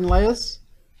no hidden layers,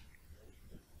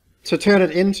 to turn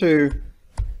it into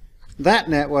that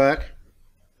network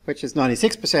which is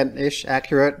 96%-ish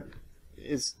accurate,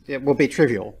 it will be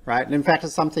trivial, right? And in fact,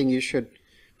 it's something you should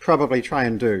probably try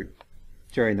and do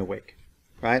during the week,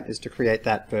 right? Is to create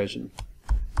that version.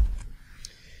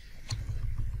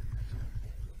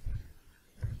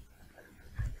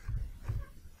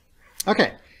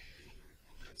 Okay.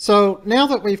 So now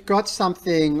that we've got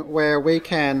something where we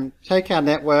can take our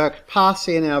network, pass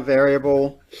in our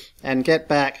variable, and get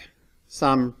back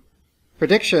some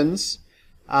predictions,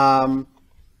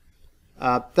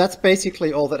 that's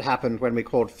basically all that happened when we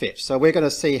called fit. So we're going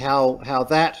to see how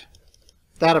that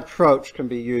approach can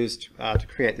be used to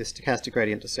create this stochastic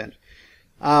gradient descent.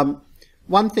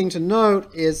 One thing to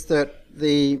note is that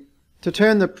to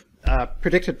turn the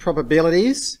predicted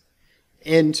probabilities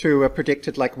into a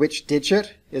predicted, like, which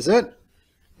digit is it,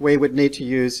 we would need to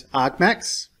use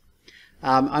argmax.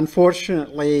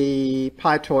 Unfortunately,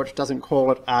 PyTorch doesn't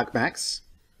call it argmax.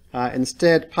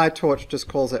 Instead, PyTorch just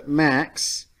calls it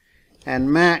max,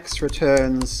 and max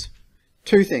returns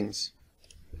two things.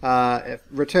 It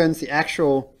returns the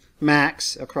actual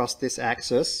max across this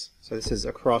axis, so this is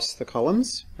across the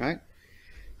columns, right?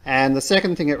 And the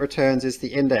second thing it returns is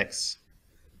the index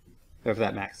of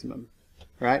that maximum.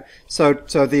 Right? So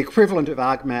the equivalent of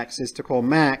argmax is to call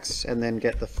max and then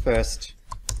get the first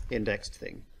indexed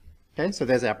thing. Okay, so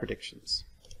there's our predictions.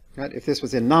 Right? If this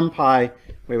was in NumPy,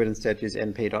 we would instead use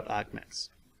np.argmax.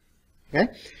 Okay?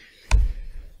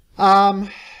 All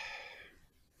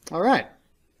right.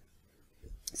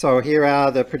 So here are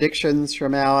the predictions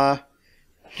from our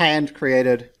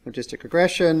hand-created logistic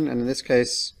regression, and in this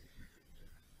case,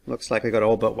 looks like we got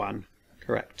all but one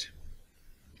correct.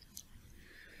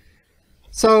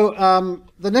 So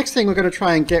the next thing we're going to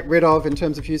try and get rid of in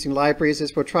terms of using libraries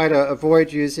is we'll try to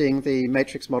avoid using the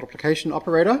matrix multiplication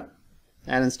operator,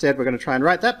 and instead we're going to try and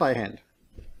write that by hand.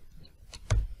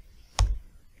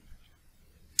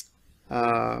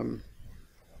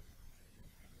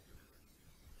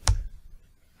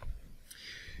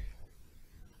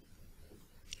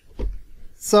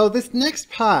 So this next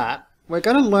part, we're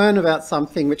going to learn about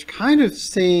something which kind of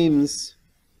seems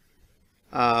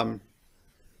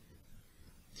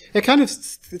it's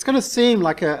going to seem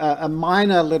like a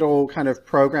minor little kind of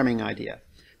programming idea,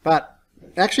 but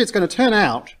actually it's going to turn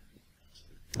out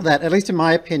that, at least in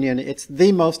my opinion, it's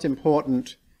the most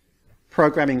important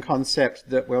programming concept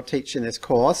that we'll teach in this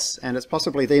course, and it's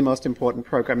possibly the most important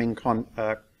programming kind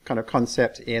of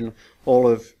concept in all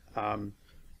of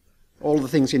the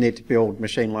things you need to build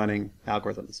machine learning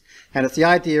algorithms. And it's the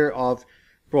idea of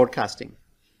broadcasting.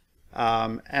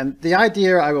 And the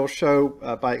idea I will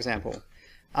show by example.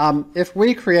 If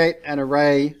we create an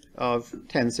array of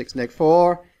 10, 6, neg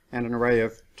 4 and an array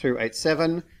of 2, 8,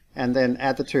 7, and then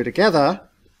add the two together,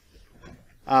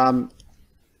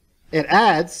 it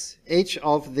adds each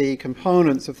of the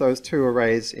components of those two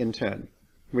arrays in turn.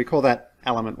 We call that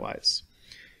element-wise.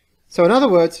 So in other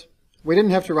words, we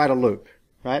didn't have to write a loop,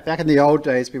 right? Back in the old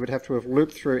days, we would have to have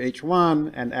looped through each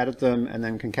one and added them and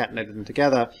then concatenated them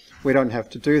together. We don't have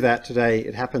to do that today.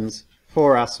 It happens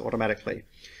for us automatically.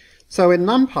 So in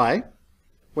NumPy,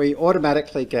 we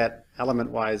automatically get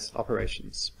element-wise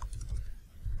operations.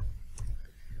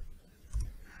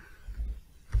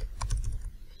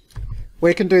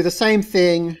 We can do the same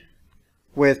thing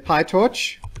with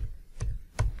PyTorch.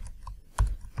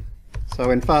 So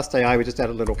in FastAI, we just add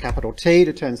a little capital T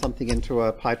to turn something into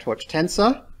a PyTorch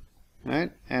tensor,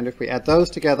 right? And if we add those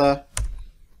together,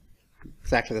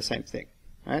 exactly the same thing,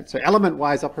 right? So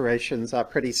element-wise operations are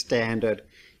pretty standard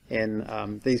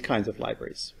in these kinds of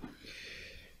libraries.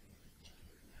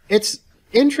 It's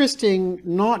interesting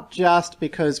not just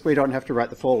because we don't have to write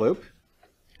the for loop,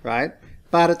 right?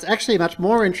 But it's actually much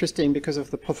more interesting because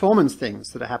of the performance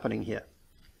things that are happening here.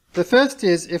 The first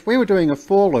is, if we were doing a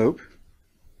for loop,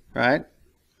 right?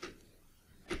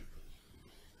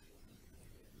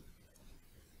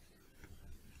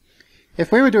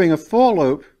 If we were doing a for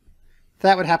loop,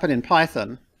 that would happen in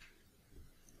Python,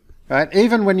 right?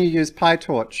 Even when you use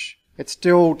PyTorch, it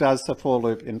still does the for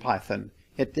loop in Python.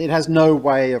 It has no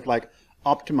way of like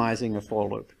optimizing a for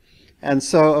loop. And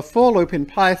so a for loop in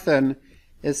Python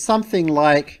is something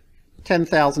like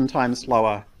 10,000 times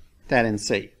slower than in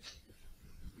C.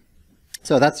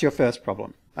 So that's your first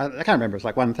problem. I can't remember, it's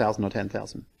like 1,000 or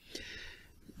 10,000.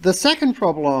 The second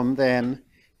problem then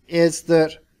is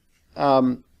that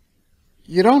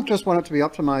you don't just want it to be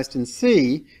optimized in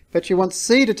C, but you want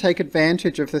C to take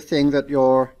advantage of the thing that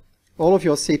all of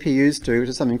your CPUs do, which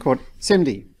is something called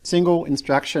SIMD, Single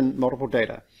Instruction Multiple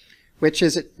Data, which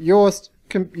is your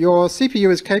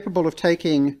CPU is capable of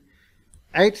taking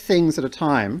 8 things at a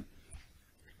time,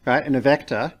 right, in a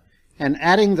vector, and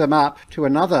adding them up to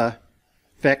another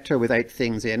vector with 8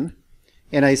 things in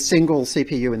a single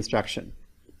CPU instruction.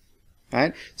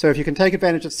 Right? So if you can take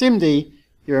advantage of SIMD,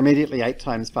 you're immediately 8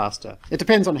 times faster. It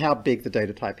depends on how big the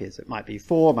data type is. It might be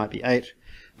 4, might be 8.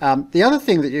 The other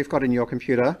thing that you've got in your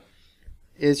computer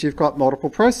is you've got multiple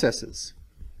processors,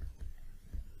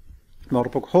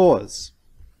 multiple cores.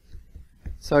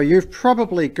 So you've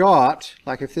probably got,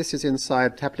 like if this is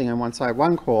happening on one side,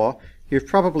 one core, you've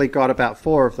probably got about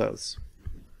 4 of those.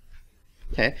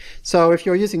 Okay, so if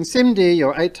you're using SIMD,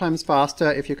 you're 8 times faster.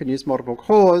 If you can use multiple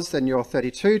cores, then you're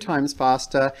 32 times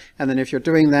faster. And then if you're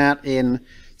doing that in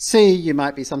C, you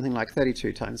might be something like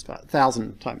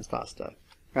 1,000 times faster,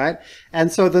 right? And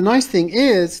so the nice thing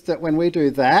is that when we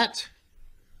do that,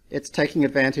 it's taking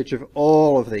advantage of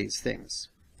all of these things,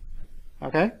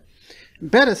 okay?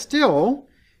 Better still,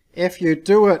 if you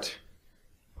do it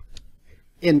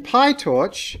in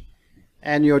PyTorch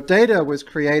and your data was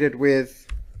created with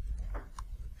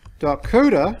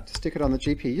 .CUDA to stick it on the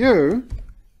GPU,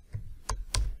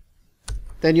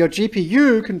 then your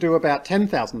GPU can do about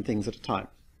 10,000 things at a time,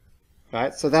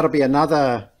 right? So that'll be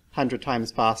another 100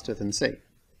 times faster than C,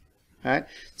 right?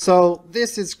 So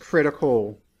this is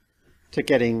critical to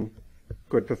getting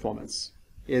good performance,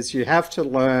 is you have to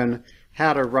learn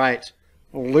how to write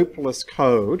loopless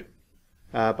code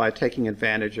by taking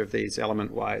advantage of these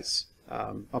element-wise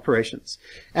operations.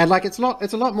 And like it's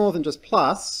a lot more than just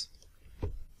plus.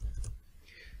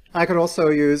 I could also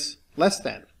use less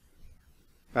than,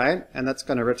 right? And that's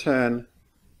going to return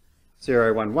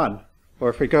 0, 1, 1. Or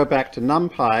if we go back to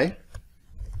NumPy,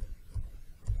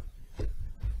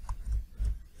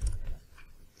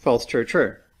 false, true,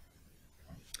 true.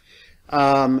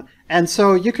 And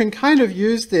so you can kind of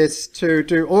use this to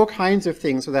do all kinds of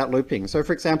things without looping. So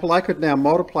for example, I could now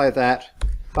multiply that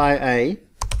by A,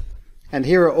 and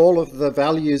here are all of the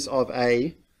values of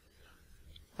A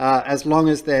as long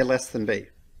as they're less than B.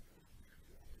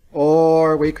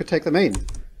 Or we could take the mean.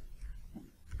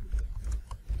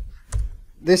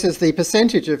 This is the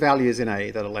percentage of values in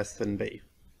A that are less than B.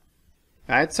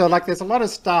 Right? So like there's a lot of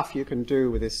stuff you can do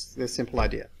with this simple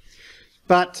idea.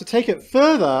 But to take it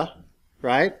further,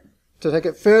 right, to take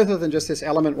it further than just this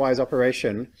element-wise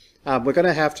operation, we're going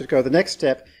to have to go the next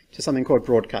step to something called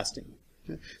broadcasting.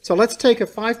 So let's take a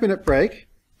 5-minute break,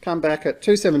 come back at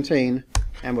 2:17,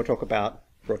 and we'll talk about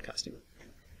broadcasting.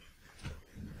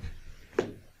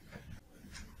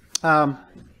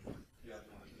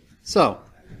 So,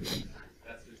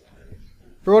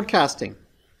 broadcasting.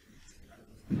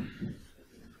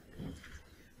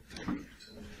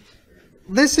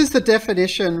 This is the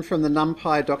definition from the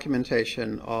NumPy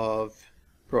documentation of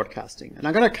broadcasting. And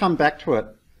I'm going to come back to it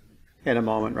in a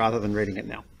moment rather than reading it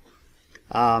now.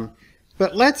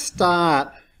 But let's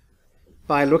start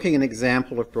by looking at an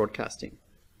example of broadcasting.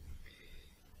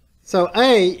 So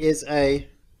A is an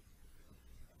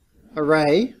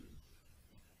array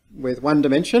with one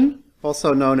dimension,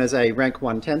 also known as a rank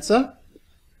 1 tensor,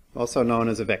 also known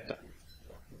as a vector.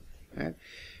 Okay.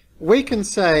 We can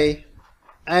say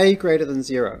A greater than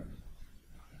 0.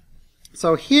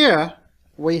 So here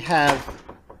we have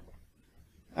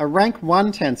a rank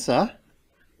 1 tensor,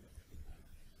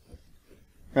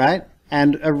 right,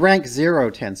 and a rank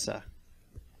 0 tensor.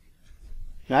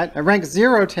 Right? A rank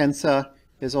 0 tensor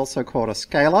is also called a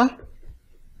scalar.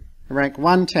 A rank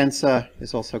 1 tensor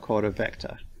is also called a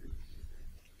vector.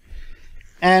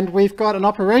 And we've got an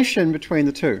operation between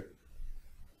the two.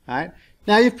 Right?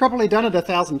 Now you've probably done it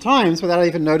 1,000 times without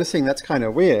even noticing that's kind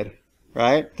of weird,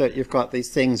 right? That you've got these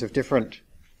things of different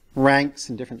ranks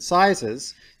and different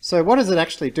sizes. So what is it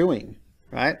actually doing,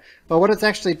 right? Well, what it's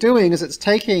actually doing is it's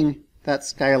taking that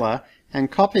scalar and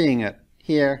copying it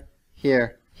here,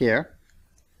 here, here,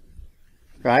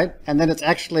 right? And then it's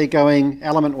actually going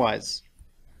element-wise.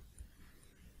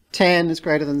 10 is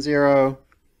greater than 0,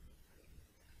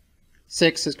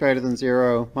 6 is greater than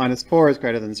 0, minus 4 is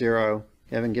greater than 0,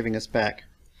 and giving us back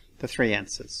the 3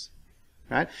 answers,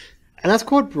 right? And that's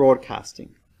called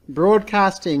broadcasting.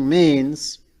 Broadcasting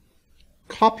means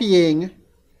copying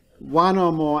one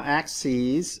or more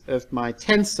axes of my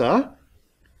tensor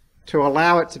to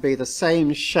allow it to be the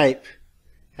same shape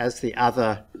as the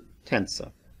other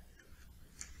tensor.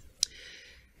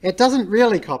 It doesn't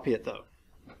really copy it though.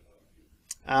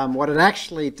 What it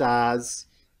actually does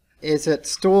is it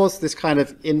stores this kind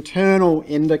of internal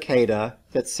indicator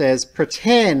that says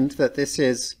pretend that this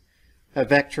is a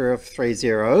vector of 3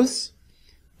 zeros,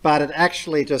 but it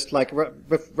actually just like,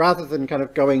 rather than kind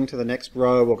of going to the next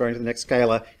row or going to the next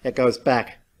scalar, it goes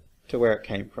back to where it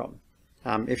came from.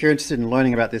 If you're interested in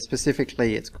learning about this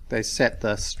specifically, they set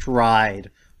the stride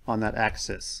on that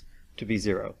axis to be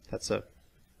 0. That's a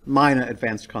minor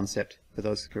advanced concept for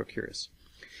those who are curious.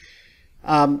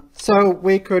 So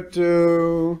we could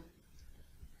do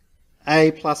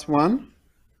a plus 1,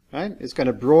 right? It's going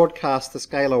to broadcast the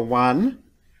scalar 1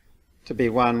 to be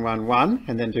 1, 1, 1,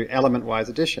 and then do element-wise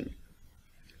addition.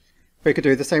 We could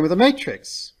do the same with a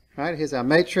matrix, right? Here's our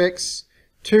matrix.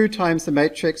 2 times the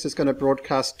matrix is going to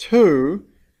broadcast 2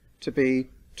 to be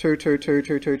 2, 2, 2,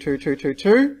 2, 2, 2, 2, 2,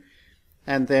 2,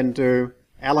 and then do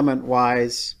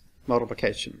element-wise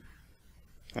multiplication.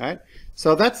 All right?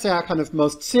 So that's our kind of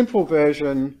most simple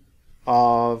version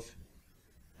of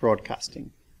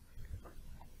broadcasting.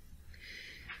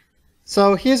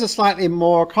 So here's a slightly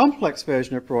more complex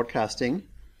version of broadcasting.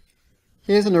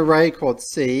 Here's an array called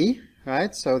C,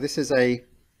 right? So this is a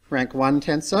rank 1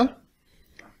 tensor.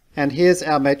 And here's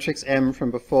our matrix M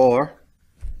from before,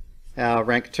 our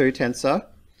rank 2 tensor.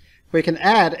 We can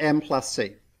add M plus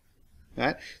C,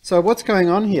 right? So what's going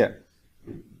on here?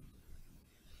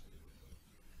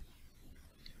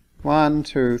 1,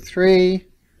 2, 3,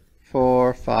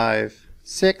 4, 5,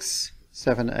 6,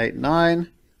 7, 8,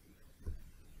 9.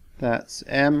 That's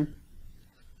M,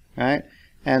 right?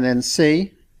 And then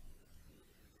C,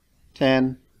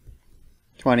 10,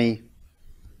 20,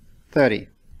 30.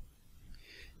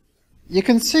 You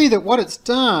can see that what it's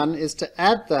done is to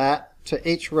add that to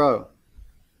each row,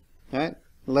 right?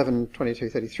 11, 22,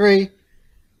 33,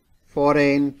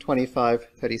 14, 25,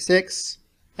 36.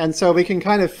 And so we can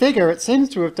kind of figure it seems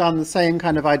to have done the same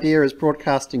kind of idea as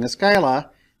broadcasting a scalar.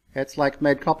 It's like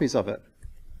made copies of it.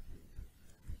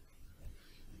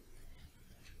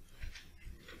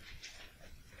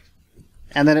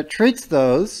 And then it treats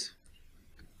those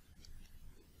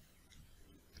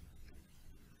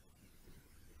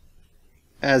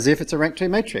as if it's a rank 2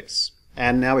 matrix.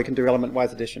 And now we can do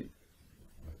element-wise addition.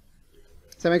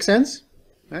 Does that make sense?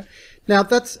 Right. Now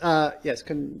that's, yes,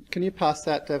 can you pass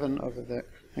that, Devon, over there?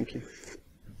 Thank you.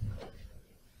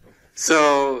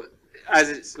 So, as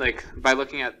it's like, by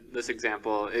looking at this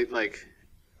example, it like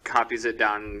copies it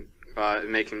down,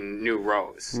 making new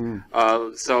rows.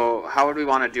 So how would we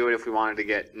want to do it if we wanted to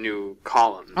get new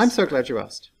columns? I'm so glad you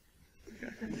asked.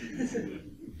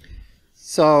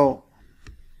 So,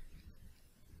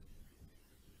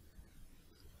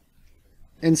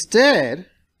 instead,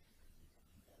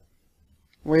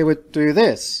 we would do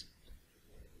this.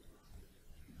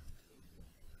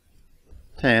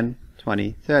 10,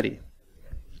 20, 30.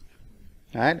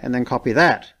 Right? And then copy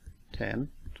that. 10,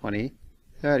 20,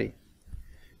 30.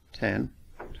 10,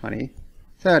 20,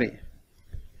 30.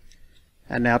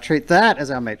 And now treat that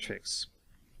as our matrix.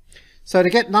 So to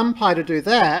get NumPy to do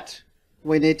that,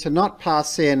 we need to not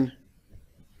pass in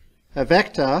a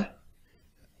vector,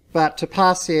 but to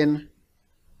pass in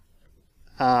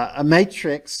a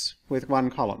matrix with one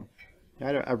column,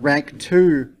 right? A rank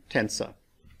 2 tensor.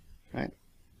 Right?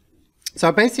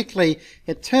 So basically,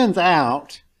 it turns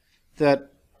out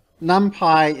that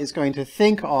NumPy is going to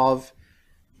think of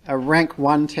a rank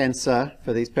 1 tensor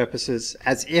for these purposes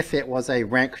as if it was a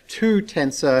rank 2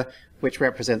 tensor which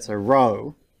represents a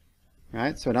row.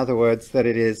 Right? So in other words, that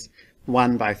it is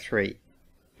 1 by 3.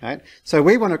 Right? So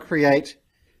we want to create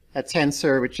a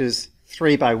tensor which is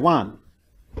 3 by 1.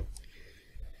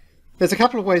 There's a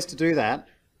couple of ways to do that.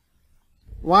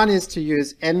 One is to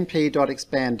use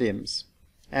np.expandIms.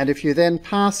 And if you then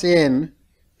pass in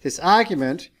this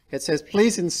argument, it says,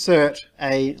 please insert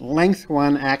a length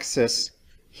 1 axis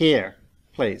here,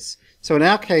 please. So in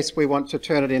our case, we want to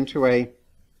turn it into a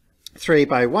 3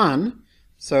 by 1.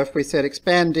 So if we said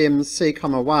expandim c,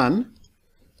 1,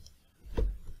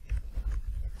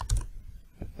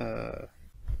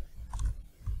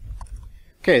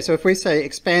 okay, so if we say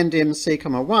expandim c,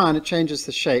 1, it changes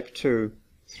the shape to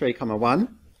 3,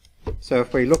 1. So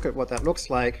if we look at what that looks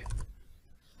like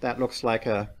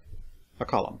a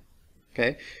column.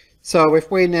 Okay, so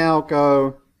if we now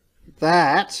go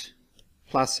that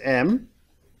plus m,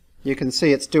 you can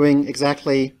see it's doing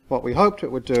exactly what we hoped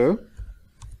it would do,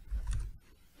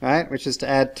 right? Which is to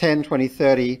add 10, 20,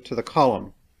 30 to the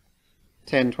column.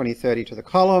 10, 20, 30 to the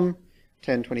column,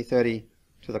 10, 20, 30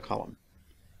 to the column.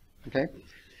 Okay?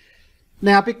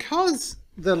 Now, because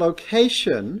the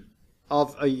location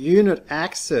of a unit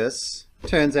axis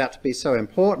turns out to be so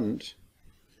important,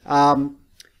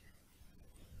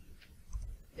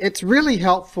 it's really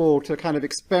helpful to kind of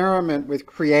experiment with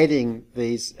creating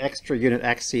these extra unit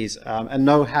axes and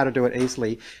know how to do it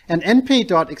easily. And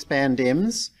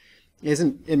np.expandims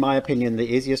isn't, in my opinion, the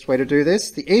easiest way to do this.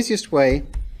 The easiest way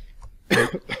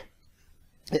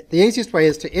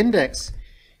is to index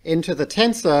into the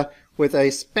tensor with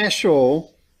a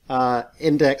special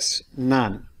index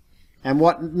none. And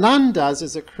what none does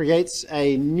is it creates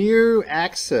a new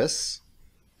axis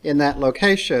in that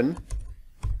location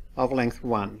of length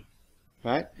 1.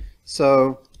 right?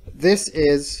 So this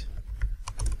is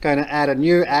going to add a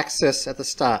new axis at the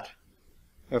start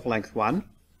of length 1.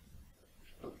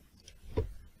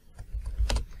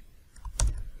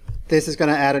 This is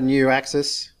going to add a new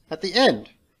axis at the end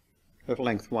of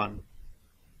length 1.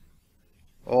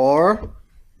 Or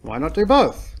why not do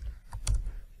both?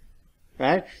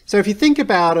 Right? So if you think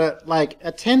about it, like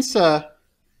a tensor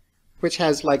which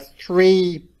has like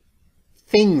 3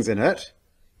 things in it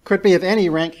could be of any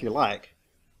rank you like,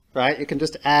 right? You can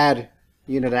just add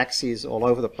unit axes all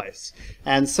over the place.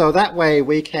 And so that way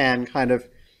we can kind of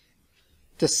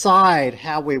decide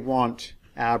how we want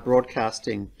our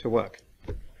broadcasting to work.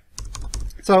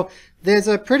 So there's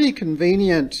a pretty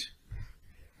convenient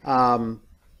thing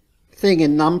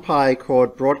in NumPy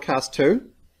called broadcast2.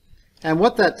 And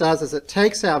what that does is it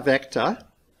takes our vector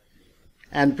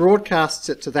and broadcasts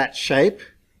it to that shape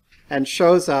and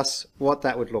shows us what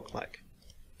that would look like,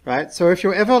 right? So if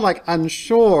you're ever like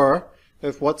unsure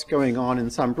of what's going on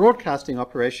in some broadcasting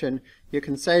operation, you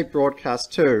can say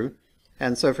broadcast2.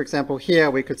 And so for example here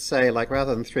we could say, like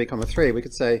rather than 3,3, we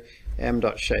could say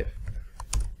m.shape,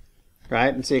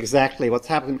 right? And see exactly what's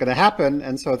going to happen.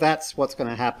 And so that's what's going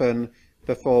to happen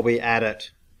before we add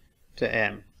it to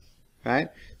m, right?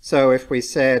 So if we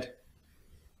said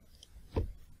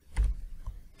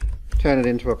turn it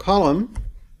into a column,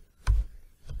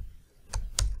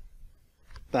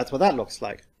 that's what that looks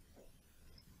like.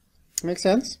 Make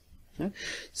sense? Yeah.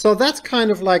 So that's kind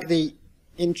of like the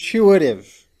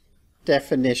intuitive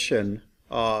definition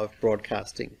of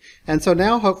broadcasting. And so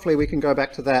now hopefully we can go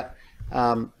back to that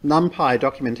NumPy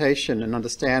documentation and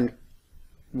understand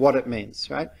what it means,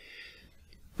 right?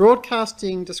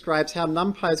 Broadcasting describes how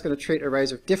NumPy is going to treat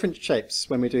arrays of different shapes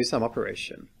when we do some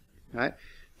operation, right?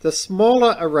 The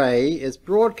smaller array is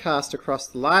broadcast across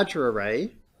the larger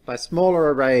array. By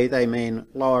smaller array, they mean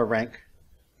lower rank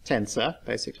tensor,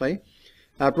 basically.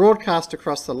 Broadcast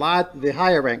across the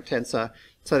higher rank tensor,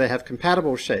 so they have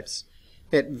compatible shapes.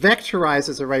 It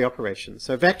vectorizes array operations.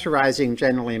 So vectorizing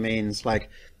generally means like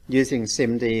using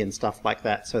SIMD and stuff like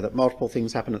that, so that multiple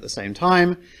things happen at the same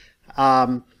time.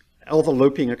 All the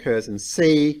looping occurs in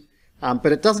C,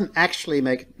 but it doesn't actually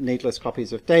make needless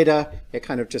copies of data. It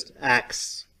kind of just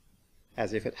acts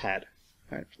as if it had.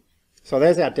 Right? So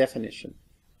there's our definition.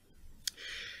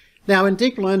 Now in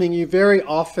deep learning, you very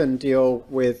often deal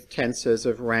with tensors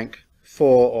of rank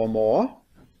 4 or more,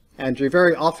 and you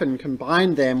very often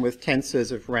combine them with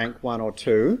tensors of rank 1 or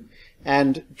 2,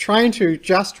 and trying to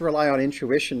just rely on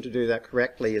intuition to do that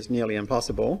correctly is nearly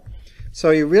impossible.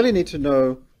 So you really need to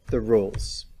know the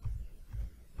rules.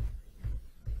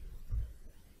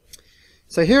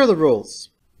 So here are the rules.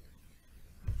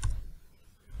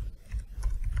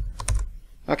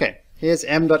 Okay, here's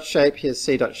m.shape, here's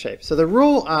c.shape. So the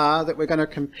rule are that we're going to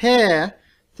compare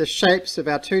the shapes of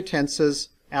our two tensors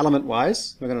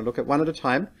element-wise. We're going to look at one at a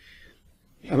time.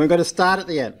 And we're going to start at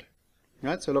the end.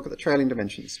 Right? So look at the trailing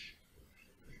dimensions.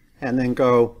 And then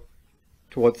go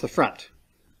towards the front.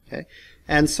 Okay?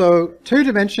 And so 2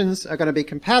 dimensions are going to be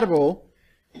compatible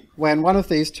when one of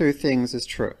these 2 things is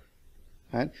true.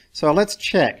 Right? So let's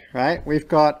check, right? We've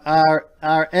got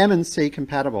our m and c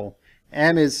compatible.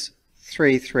 M is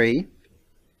 3, 3.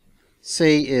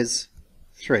 C is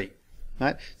 3.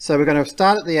 Right? So we're going to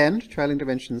start at the end, trailing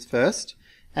dimensions first,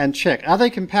 and check. Are they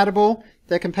compatible?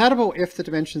 They're compatible if the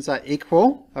dimensions are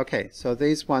equal. Okay, so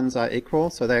these ones are equal,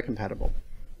 so they're compatible.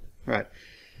 Right.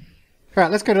 All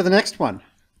right, let's go to the next one.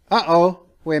 Uh-oh,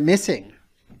 we're missing.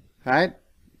 Right?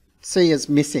 C is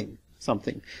missing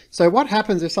something. So what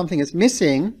happens if something is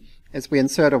missing is we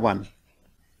insert a 1.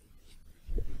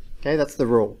 Okay, that's the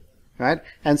rule. Right?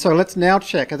 And so let's now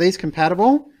check. Are these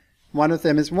compatible? One of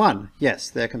them is 1. Yes,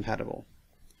 they're compatible.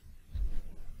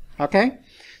 Okay?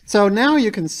 So now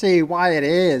you can see why it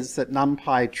is that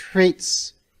NumPy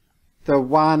treats the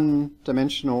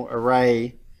one-dimensional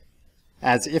array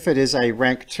as if it is a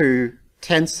rank 2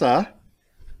 tensor,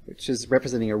 which is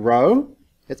representing a row.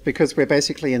 It's because we're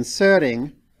basically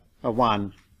inserting a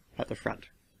 1 at the front.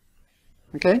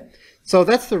 Okay? So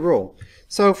that's the rule.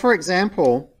 So for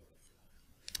example,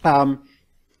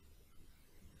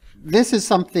 this is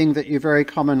something that you very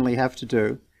commonly have to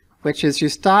do, which is you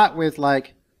start with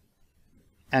like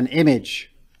an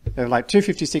image of like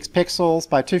 256 pixels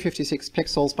by 256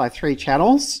 pixels by 3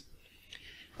 channels,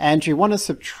 and you want to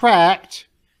subtract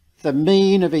the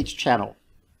mean of each channel,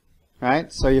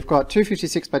 right? So you've got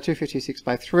 256 by 256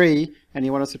 by 3, and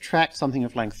you want to subtract something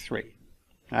of length 3,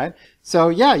 right? So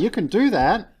yeah, you can do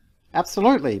that,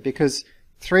 absolutely, because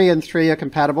 3 and 3 are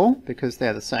compatible because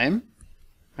they're the same,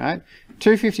 right?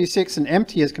 256 and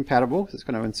empty is compatible because it's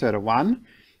going to insert a 1.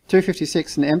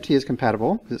 256 and empty is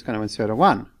compatible because it's going to insert a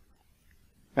 1.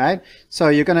 Right? So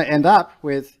you're going to end up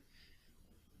with,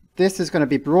 this is going to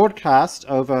be broadcast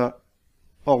over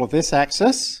all of this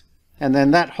axis, and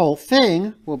then that whole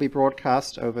thing will be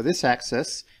broadcast over this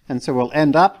axis, and so we'll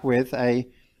end up with a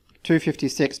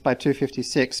 256 by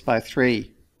 256 by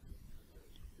 3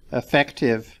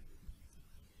 effective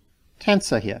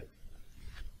tensor here.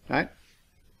 Right?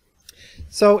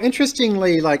 So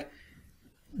interestingly, like,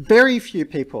 very few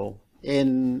people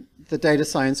in the data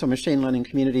science or machine learning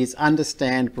communities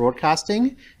understand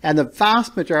broadcasting, and the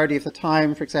vast majority of the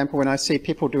time, for example, when I see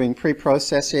people doing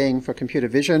pre-processing for computer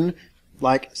vision,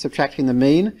 like subtracting the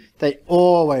mean, they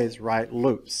always write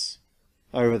loops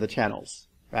over the channels,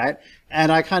 right?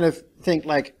 And I kind of think,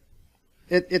 like,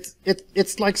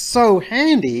 it's like so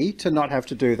handy to not have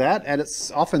to do that, and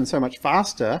it's often so much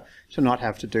faster to not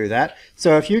have to do that.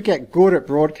 So if you get good at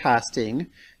broadcasting,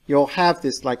 you'll have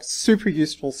this like super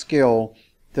useful skill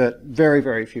that very,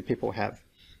 very few people have.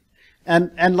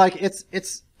 And like it's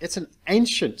an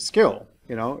ancient skill,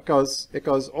 you know. It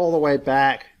goes all the way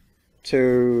back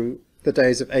to the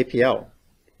days of APL.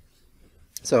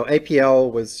 So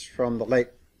APL was from the late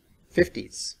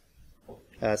 50s.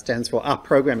 Stands for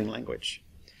Programming Language.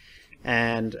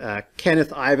 And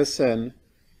Kenneth Iverson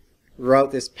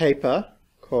wrote this paper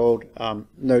called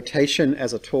Notation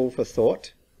as a Tool for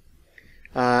Thought,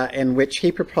 in which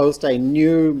he proposed a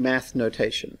new math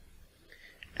notation.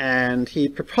 And he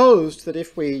proposed that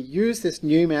if we use this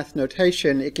new math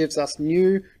notation, it gives us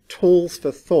new tools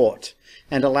for thought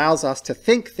and allows us to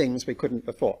think things we couldn't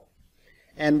before.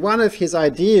 And one of his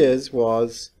ideas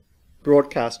was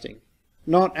broadcasting,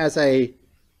 not as a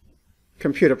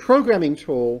computer programming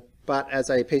tool, but as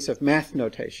a piece of math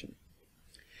notation.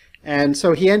 And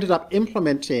so he ended up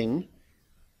implementing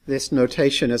this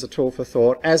notation as a tool for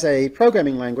thought as a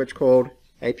programming language called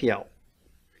APL.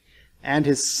 And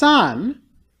his son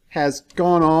has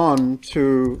gone on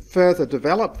to further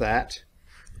develop that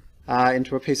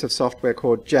into a piece of software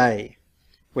called J,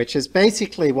 which is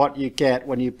basically what you get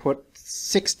when you put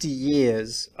 60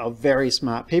 years of very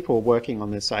smart people working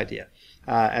on this idea.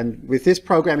 And with this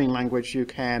programming language, you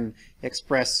can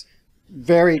express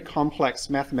very complex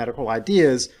mathematical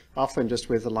ideas, often just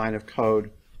with a line of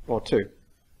code or two.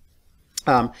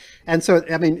 And so,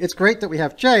 I mean, it's great that we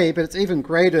have J, but it's even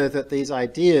greater that these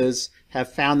ideas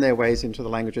have found their ways into the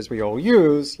languages we all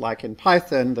use, like in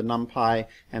Python, the NumPy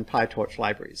and PyTorch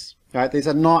libraries. Right? These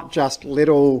are not just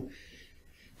little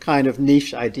kind of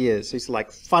niche ideas. These are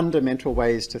like fundamental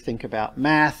ways to think about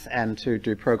math and to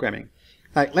do programming.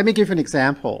 Like, let me give you an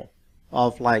example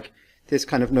of like this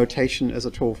kind of notation as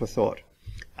a tool for thought.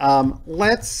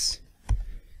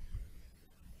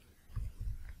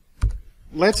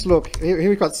 Let's look, here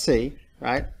we've got C,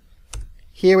 right?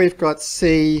 Here we've got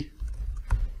C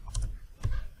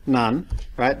none,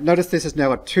 right? Notice this is now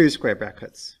got 2 square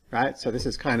brackets, right? So this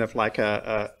is kind of like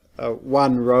a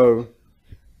one row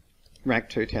rank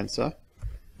 2 tensor.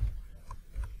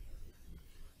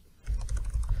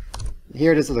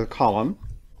 Here it is as a column.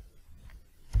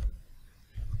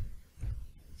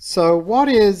 So what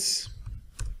is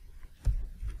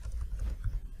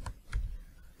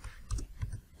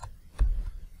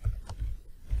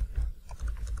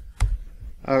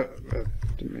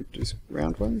didn't mean to do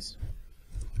round ones.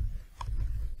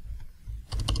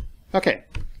 Okay,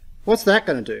 what's that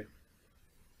going to do?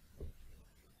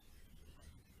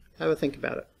 Have a think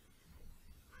about it.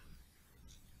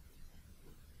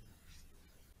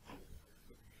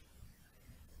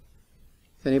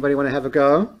 Does anybody want to have a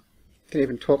go? Can you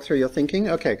even talk through your thinking?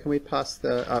 Okay, can we pass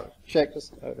the check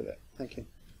just over there? Thank you.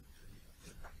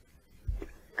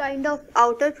 Kind of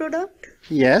outer product?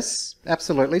 Yes,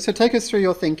 absolutely. So take us through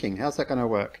your thinking. How's that going to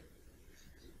work?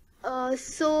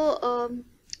 The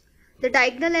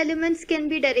diagonal elements can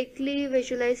be directly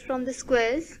visualized from the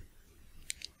squares.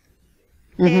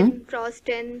 10 cross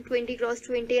 10, 20 cross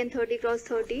 20 and 30 cross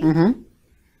 30.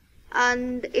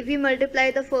 And if we multiply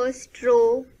the first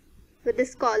row with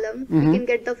this column, we can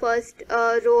get the first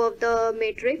row of the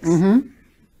matrix.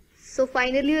 So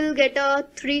finally we'll get a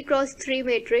 3 cross 3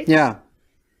 matrix. Yeah.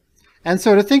 And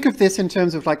so to think of this in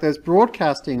terms of like those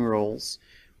broadcasting rules,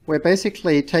 we're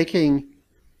basically taking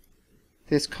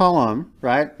this column,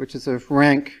 right, which is of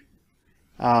rank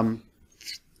 3,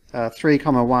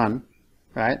 1,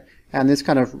 right, and this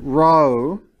kind of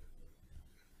row,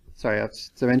 sorry, that's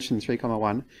dimension 3,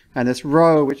 1, and this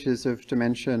row which is of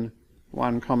dimension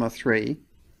 1, 3,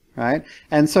 right?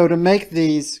 And so to make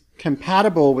these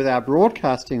compatible with our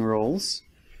broadcasting rules,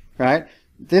 right,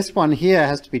 this one here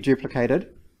has to be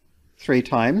duplicated 3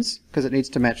 times because it needs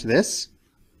to match this.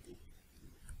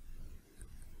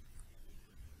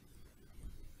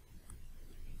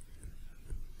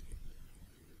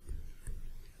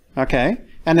 Okay,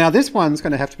 and now this one's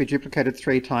going to have to be duplicated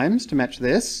 3 times to match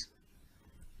this.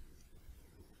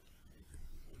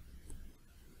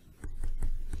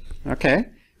 Okay,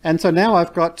 and so now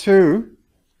I've got 2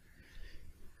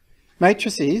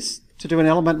 matrices to do an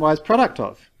element-wise product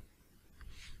of.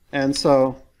 And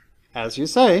so, as you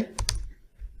say,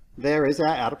 there is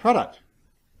our outer product.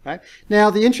 Right? Now,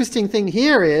 the interesting thing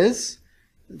here is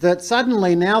that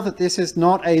suddenly, now that this is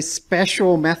not a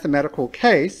special mathematical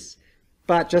case,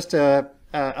 but just a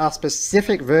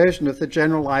specific version of the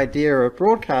general idea of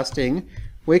broadcasting,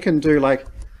 we can do like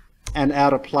an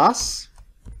outer plus,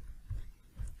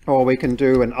 or we can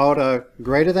do an outer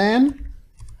greater than,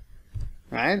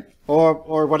 right?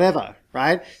 Or whatever,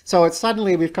 right? So it's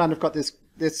suddenly we've kind of got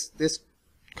this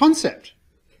concept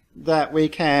that we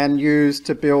can use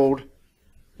to build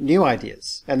new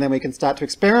ideas, and then we can start to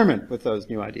experiment with those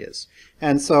new ideas.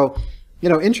 And so, you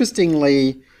know,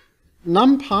 interestingly,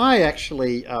 NumPy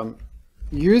actually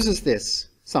uses this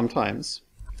sometimes.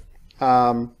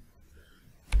 For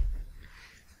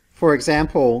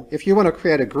example, if you want to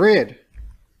create a grid,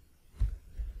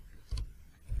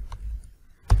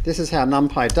 this is how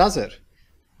NumPy does it,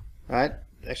 right?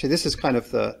 Actually, this is kind of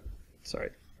the,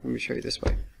 sorry, let me show you this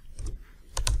way.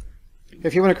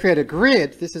 If you want to create a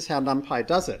grid, this is how NumPy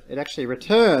does it. It actually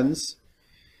returns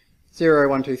 0,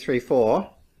 1, 2, 3, 4,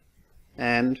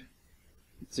 and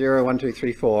 0, 1, 2,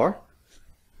 3, 4.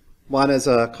 One as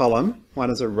a column, one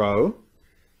as a row.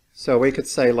 So we could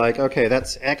say like, okay,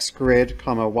 that's X grid,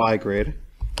 comma, Y grid.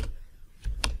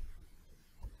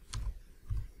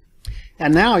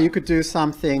 And now you could do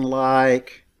something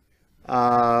like,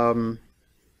 well,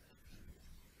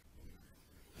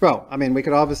 I mean, we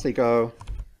could obviously go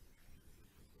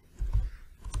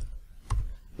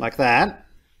like that,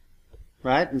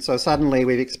 right? And so suddenly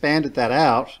we've expanded that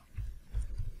out.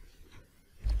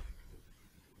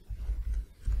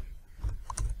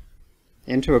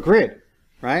 Into a grid,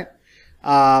 right?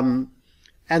 And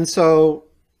so,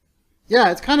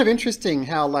 yeah, it's kind of interesting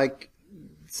how like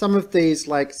some of these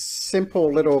like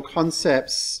simple little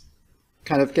concepts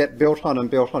kind of get built on and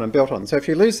built on and built on. So if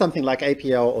you lose something like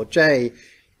APL or J,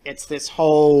 it's this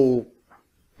whole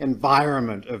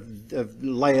environment of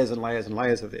layers and layers and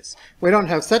layers of this. We don't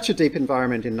have such a deep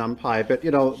environment in NumPy, but you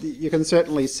know, you can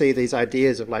certainly see these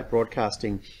ideas of like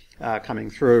broadcasting coming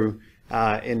through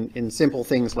in simple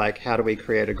things like how do we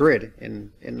create a grid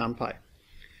in NumPy.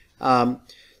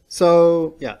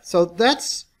 So yeah, so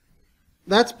that's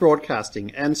broadcasting.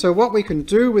 And so what we can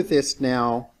do with this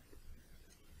now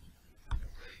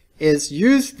is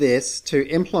use this to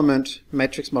implement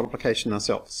matrix multiplication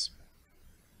ourselves.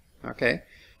 Okay.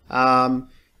 Now,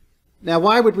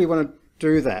 why would we want to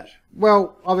do that?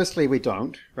 Well, obviously we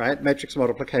don't, right? Matrix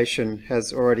multiplication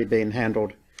has already been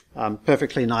handled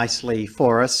perfectly nicely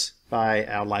for us by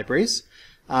our libraries.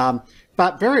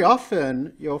 But very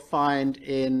often you'll find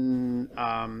in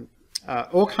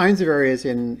all kinds of areas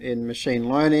in machine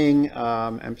learning,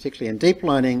 and particularly in deep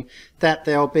learning, that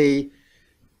there'll be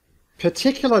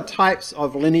particular types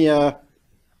of linear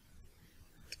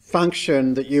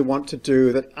function that you want to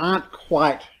do that aren't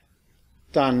quite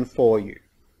done for you,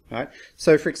 right?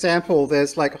 So for example,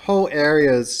 there's like whole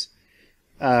areas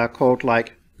called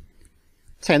like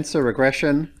tensor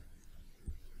regression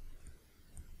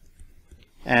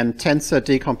and tensor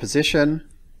decomposition,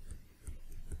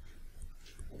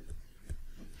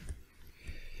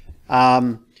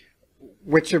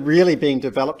 which are really being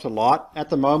developed a lot at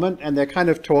the moment, and they're kind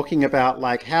of talking about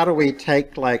like how do we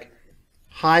take like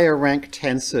higher rank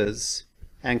tensors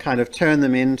and kind of turn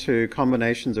them into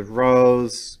combinations of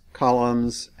rows,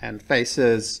 columns, and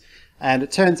faces. And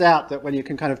it turns out that when you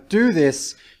can kind of do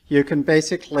this, you can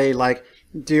basically like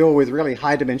deal with really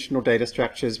high dimensional data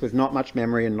structures with not much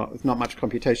memory and not much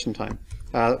computation time.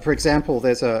 For example,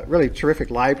 there's a really terrific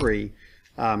library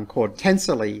called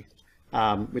Tensorly,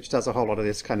 which does a whole lot of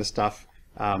this kind of stuff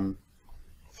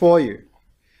for you.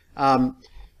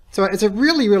 So it's a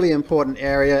really, really important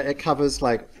area. It covers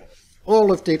like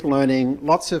all of deep learning,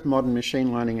 lots of modern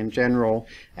machine learning in general.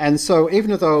 And so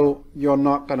even though you're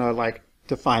not going to like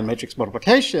define matrix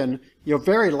multiplication, you're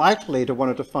very likely to want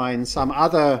to define some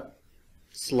other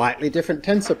slightly different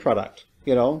tensor product,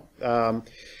 you know.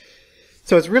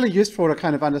 So it's really useful to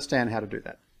kind of understand how to do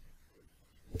that.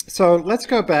 So let's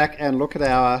go back and look at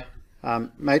our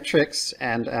matrix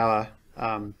and our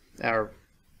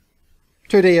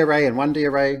 2D array and 1D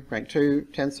array, rank 2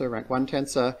 tensor, rank 1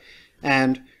 tensor.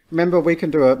 And remember, we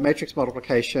can do a matrix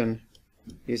multiplication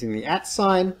using the @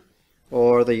 sign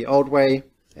or the old way,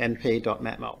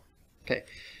 np.matmul. Okay.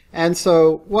 And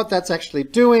so what that's actually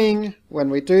doing when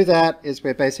we do that is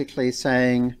we're basically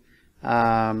saying,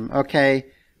 okay,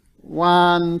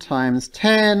 1 times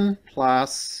 10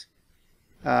 plus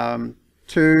 2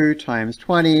 times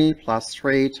 20 plus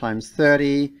 3 times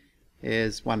 30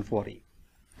 is 140,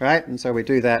 right? And so we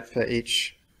do that for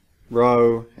each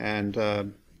row,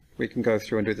 and we can go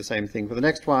through and do the same thing for the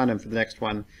next one and for the next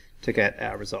one to get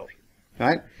our result,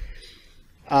 right?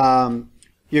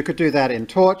 You could do that in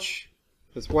Torch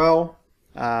as well.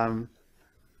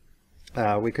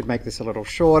 We could make this a little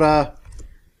shorter.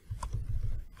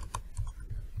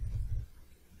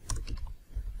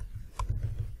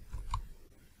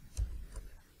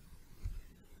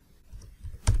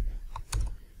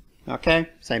 Okay,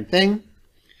 same thing.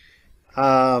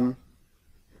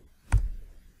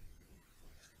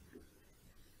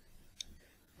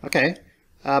 Okay,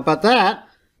 but that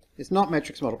is not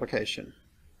matrix multiplication.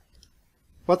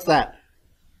 What's that?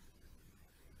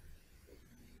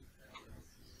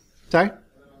 Sorry?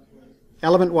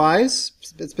 Element-wise,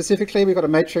 specifically we've got a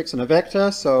matrix and a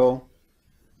vector, so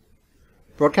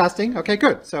broadcasting. Okay,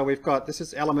 good. So we've got, this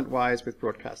is element-wise with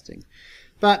broadcasting.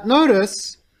 But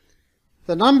notice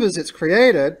the numbers it's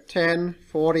created, 10,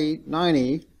 40,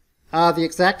 90, are the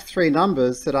exact three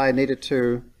numbers that I needed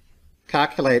to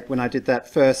calculate when I did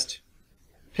that first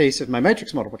piece of my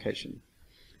matrix multiplication.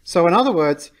 So in other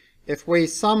words, if we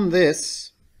sum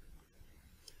this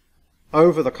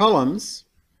over the columns,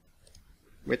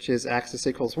 which is axis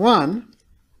equals 1,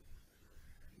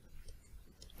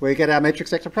 we get our matrix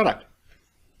vector product.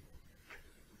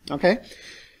 Okay?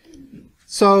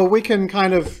 So we can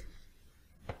kind of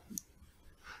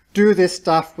do this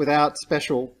stuff without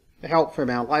special help from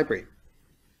our library.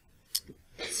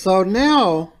 So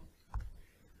now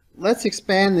let's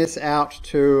expand this out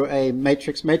to a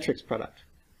matrix-matrix product.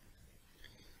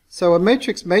 So a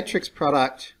matrix-matrix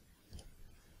product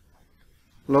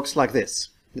looks like this.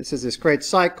 This is this great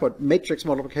site called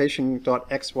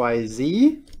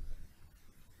matrixmultiplication.xyz,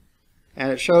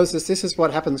 and it shows us this is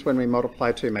what happens when we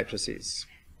multiply two matrices.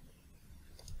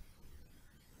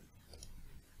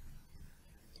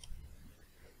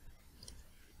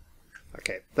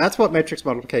 Okay, that's what matrix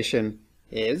multiplication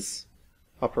is,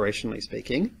 operationally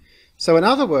speaking. So in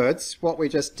other words, what we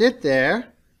just did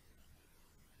there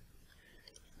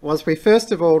was we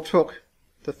first of all took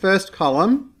the first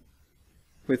column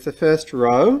with the first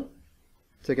row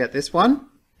to get this one,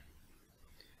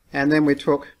 and then we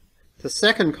took the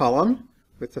second column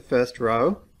with the first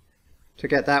row to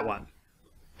get that one.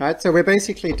 Right? So we're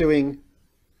basically doing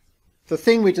the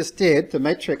thing we just did, the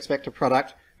matrix vector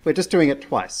product, we're just doing it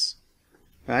twice.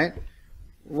 Right?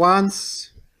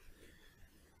 Once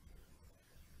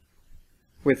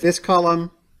with this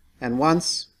column and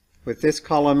once with this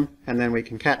column, and then we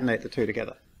concatenate the two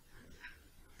together.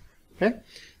 Okay?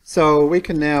 So we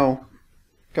can now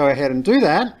go ahead and do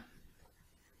that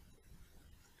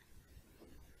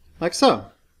like so.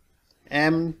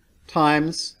 M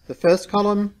times the first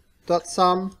column dot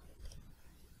sum,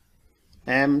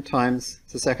 M times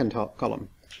the second column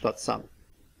dot sum.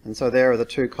 And so there are the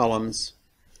two columns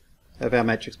of our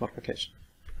matrix multiplication.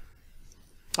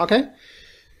 Okay?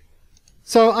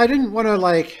 So I didn't want to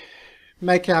like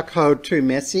make our code too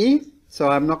messy, so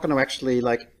I'm not going to actually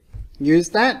like use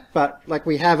that, but like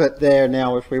we have it there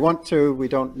now if we want to. We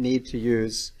don't need to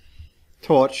use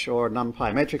Torch or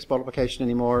NumPy matrix multiplication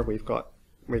anymore. We've got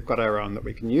our own that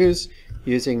we can use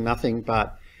using nothing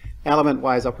but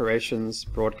element-wise operations,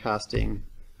 broadcasting,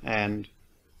 and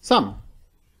sum.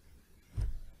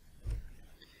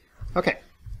 Okay.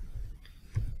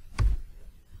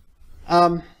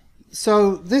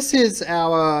 So this is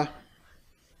our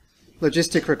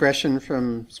logistic regression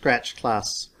from scratch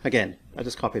class. Again, I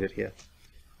just copied it here.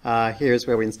 Here's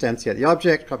where we instantiate the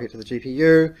object, copy it to the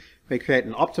GPU. We create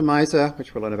an optimizer,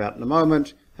 which we'll learn about in a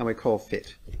moment, and we call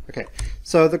fit. Okay,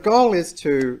 so the goal is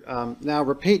to now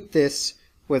repeat this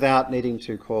without needing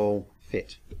to call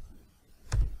fit.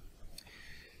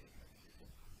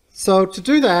 So to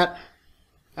do that,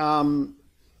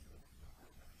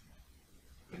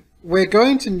 we're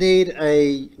going to need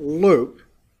a loop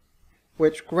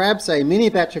which grabs a mini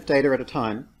batch of data at a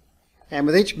time, and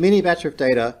with each mini batch of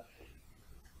data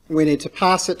we need to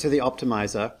pass it to the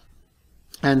optimizer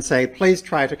and say, please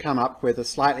try to come up with a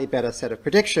slightly better set of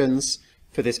predictions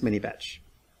for this mini batch.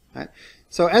 Right?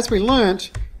 So as we learnt,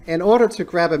 in order to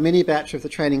grab a mini batch of the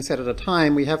training set at a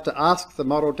time, we have to ask the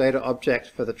model data object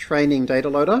for the training data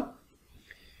loader.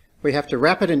 We have to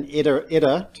wrap it in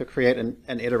iter to create an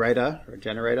iterator or a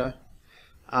generator.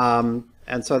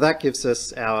 And so that gives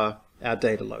us our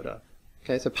data loader.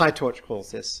 Okay, so PyTorch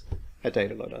calls this a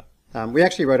data loader. We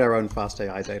actually wrote our own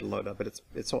FastAI data loader, but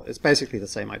it's basically the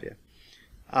same idea.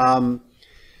 And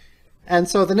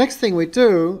so the next thing we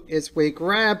do is we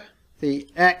grab the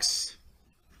x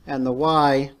and the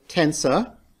y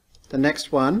tensor, the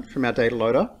next one from our data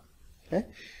loader, okay,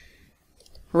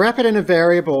 wrap it in a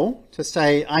variable to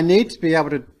say I need to be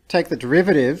able to take the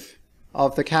derivative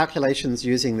of the calculations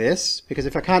using this, because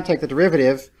if I can't take the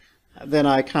derivative, then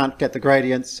I can't get the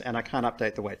gradients and I can't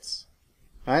update the weights,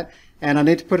 right? And I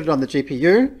need to put it on the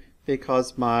GPU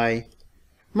because my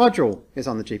module is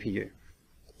on the GPU.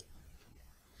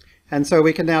 And so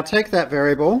we can now take that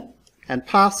variable and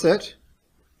pass it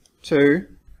to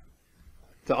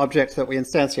the object that we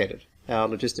instantiated, our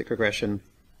logistic regression.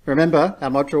 Remember, our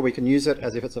module, we can use it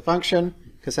as if it's a function,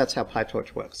 because that's how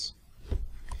PyTorch works.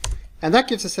 And that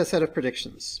gives us a set of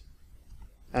predictions,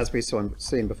 as we've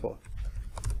seen before.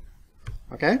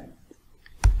 Okay?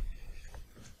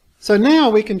 So now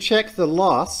we can check the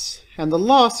loss, and the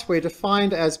loss we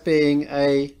defined as being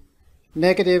a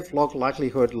negative log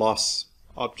likelihood loss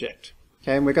object.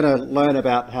 Okay, and we're going to learn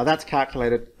about how that's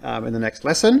calculated in the next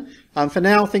lesson. For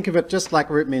now, think of it just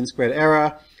like root mean squared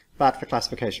error, but for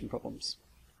classification problems.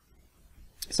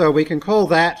 So we can call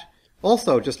that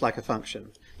also just like a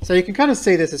function. So you can kind of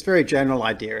see this very general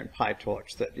idea in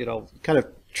PyTorch that, you know, kind of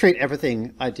treat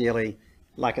everything ideally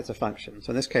like it's a function.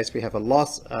 So in this case, we have a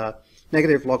loss,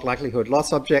 negative log likelihood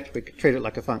loss object. We treat it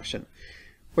like a function.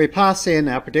 We pass in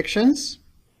our predictions,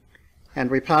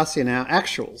 and we pass in our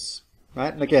actuals.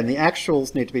 Right? And again, the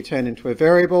actuals need to be turned into a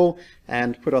variable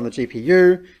and put on the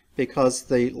GPU because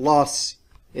the loss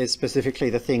is specifically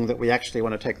the thing that we actually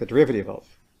want to take the derivative of.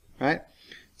 Right?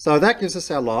 So that gives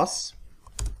us our loss.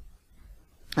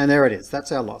 And there it is.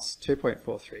 That's our loss,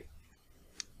 2.43.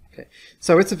 Okay.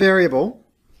 So it's a variable.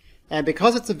 And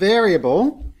because it's a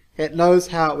variable, it knows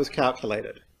how it was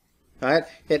calculated. Right?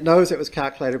 It knows it was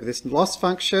calculated with this loss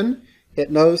function.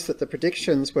 It knows that the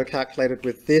predictions were calculated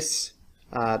with this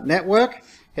network.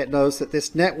 It knows that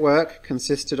this network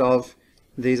consisted of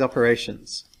these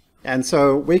operations. And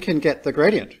so we can get the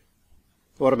gradient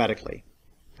automatically.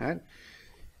 Right?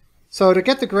 So to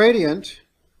get the gradient,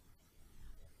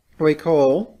 we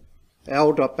call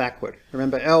L.backward.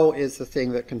 Remember, L is the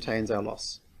thing that contains our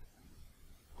loss.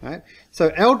 Right?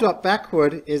 So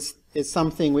L.backward is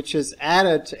something which is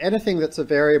added to anything that's a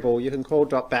variable you can call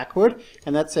 .backward,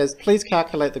 and that says, please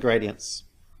calculate the gradients.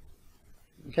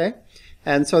 Okay?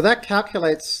 And so that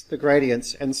calculates the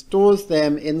gradients and stores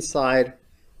them inside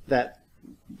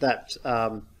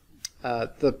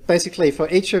basically for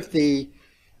each of the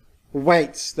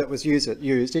weights that was used,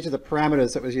 each of the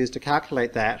parameters that was used to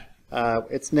calculate that,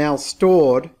 it's now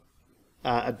stored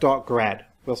a .grad.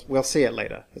 We'll see it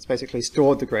later. It's basically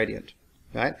stored the gradient,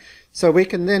 right? So we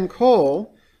can then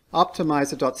call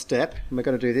optimizer.step, and we're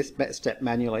going to do this step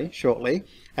manually shortly,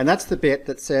 and that's the bit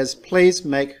that says, please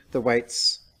make the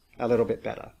weights a little bit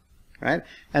better, right?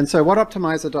 And so what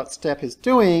optimizer.step is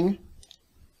doing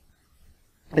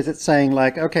is it's saying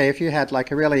like, okay, if you had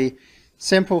like a really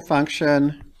simple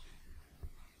function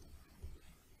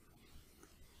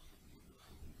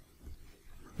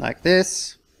like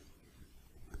this,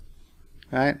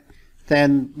 right?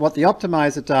 Then what the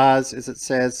optimizer does is it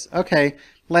says, okay,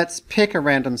 let's pick a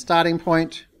random starting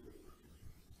point,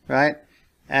 right?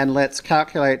 And let's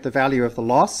calculate the value of the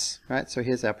loss, right? So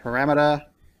here's our parameter.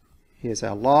 Here's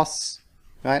our loss,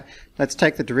 right? Let's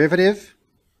take the derivative,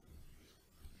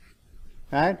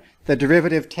 right? The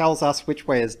derivative tells us which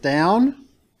way is down,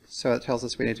 so it tells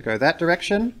us we need to go that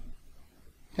direction,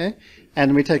 okay?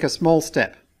 And we take a small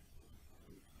step.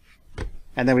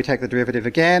 And then we take the derivative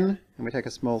again, and we take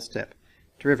a small step.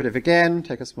 Derivative again,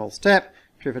 take a small step.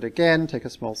 Derivative again, take a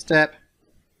small step,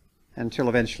 until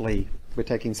eventually we're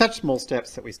taking such small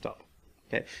steps that we stop.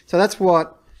 Okay, so that's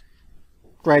what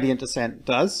gradient descent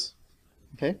does.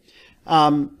 Okay,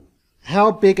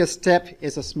 how big a step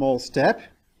is a small step?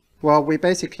 Well, we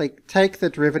basically take the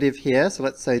derivative here, so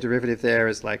let's say derivative there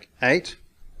is like 8,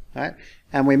 right?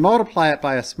 And we multiply it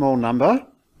by a small number,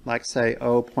 like say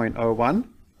 0.01,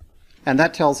 and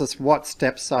that tells us what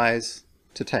step size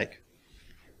to take.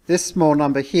 This small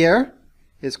number here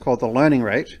is called the learning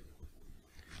rate,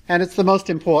 and it's the most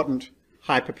important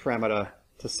hyperparameter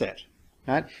to set.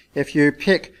 Right? If you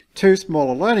pick too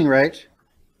small a learning rate,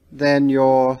 then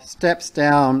your steps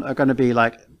down are going to be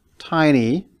like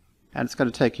tiny, and it's going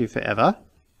to take you forever.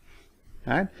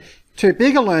 Right? Too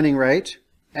big a learning rate,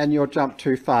 and you'll jump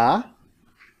too far.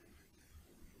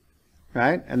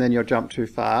 Right? And then you'll jump too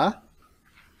far,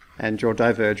 and you'll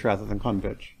diverge rather than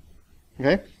converge.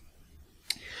 Okay?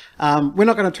 We're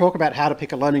not going to talk about how to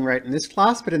pick a learning rate in this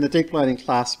class, but in the deep learning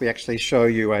class we actually show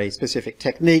you a specific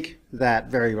technique that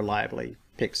very reliably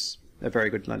picks a very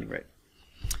good learning rate.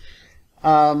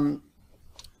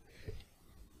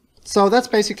 So that's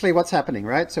basically what's happening,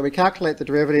 right? So we calculate the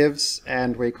derivatives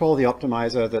and we call the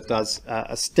optimizer that does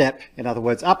a step, in other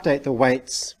words, update the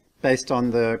weights based on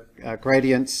the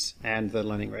gradients and the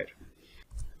learning rate.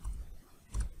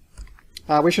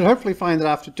 We should hopefully find that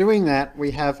after doing that,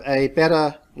 we have a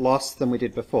better loss than we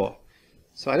did before.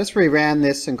 So I just reran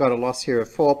this and got a loss here of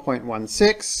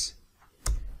 4.16.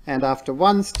 And after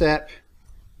one step,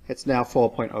 it's now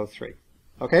 4.03.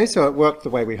 Okay, so it worked the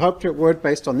way we hoped it would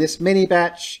based on this mini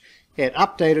batch. It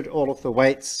updated all of the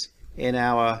weights in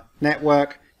our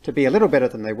network to be a little better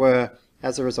than they were,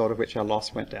 as a result of which our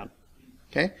loss went down.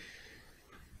 Okay,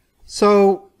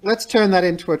 so let's turn that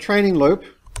into a training loop.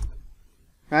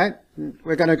 Right,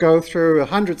 we're going to go through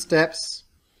 100 steps,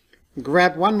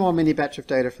 grab one more mini batch of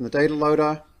data from the data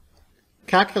loader,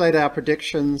 calculate our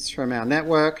predictions from our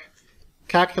network,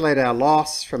 calculate our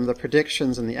loss from the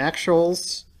predictions and the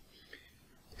actuals.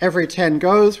 Every 10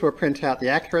 goes, we'll print out the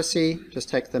accuracy, just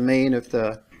take the mean of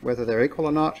whether they're equal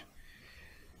or not.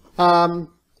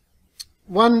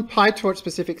 One PyTorch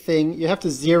specific thing, you have to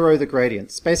zero the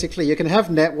gradients. Basically, you can have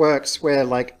networks where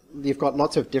like you've got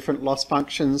lots of different loss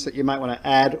functions that you might want to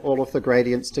add all of the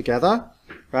gradients together,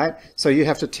 right? So you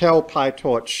have to tell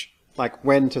PyTorch like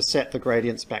when to set the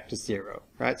gradients back to 0,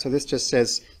 right? So this just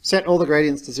says set all the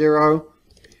gradients to 0,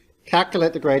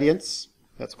 calculate the gradients,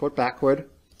 that's called backward,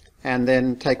 and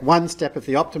then take one step of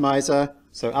the optimizer,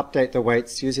 so update the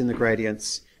weights using the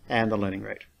gradients and the learning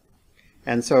rate.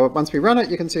 And so once we run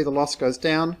it, you can see the loss goes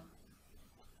down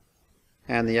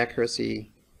and the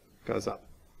accuracy goes up.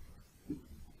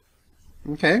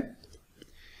 Okay,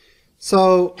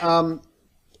 so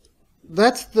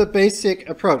that's the basic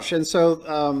approach. And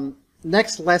so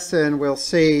next lesson we'll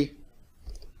see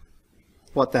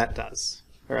what that does.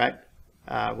 All right,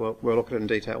 we'll look at it in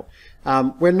detail.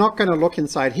 We're not going to look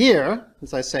inside here.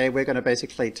 As I say, we're going to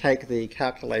basically take the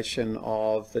calculation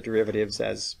of the derivatives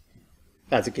as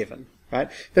a given, right?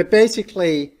 But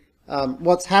basically,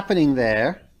 what's happening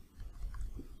there,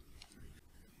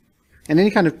 in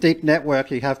any kind of deep network,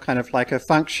 you have kind of like a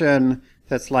function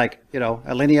that's like, you know,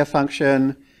 a linear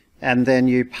function, and then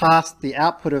you pass the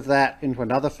output of that into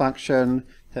another function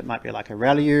that might be like a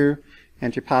ReLU,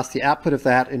 and you pass the output of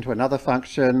that into another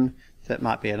function that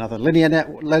might be another linear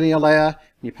layer, and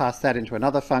you pass that into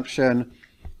another function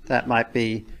that might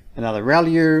be another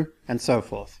ReLU, and so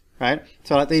forth, right?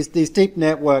 So like these deep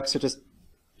networks are just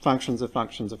functions of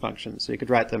functions of functions, so you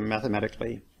could write them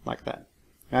mathematically like that.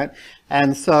 Right?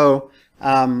 And so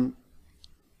all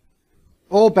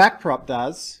backprop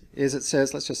does is it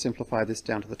says, let's just simplify this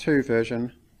down to the 2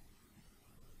 version,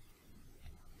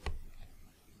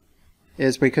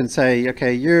 is we can say,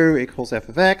 okay, u equals f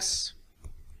of x,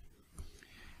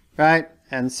 right?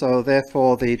 And so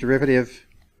therefore the derivative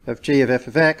of g of f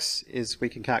of x is we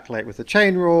can calculate with the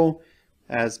chain rule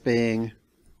as being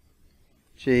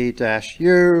g dash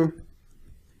u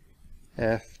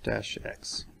f dash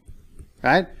x.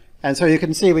 Right? And so you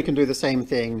can see we can do the same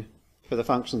thing for the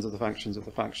functions of the functions of the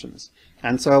functions.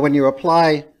 And so when you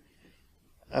apply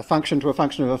a function to a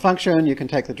function of a function, you can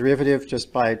take the derivative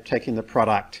just by taking the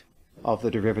product of the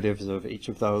derivatives of each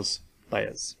of those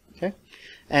layers. Okay?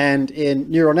 And in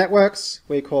neural networks,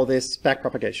 we call this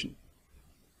backpropagation.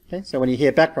 Okay? So when you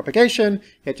hear backpropagation,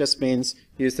 it just means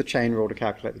use the chain rule to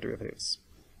calculate the derivatives.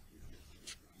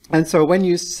 And so when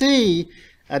you see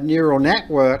a neural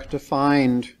network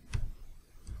defined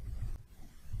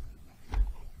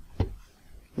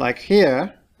like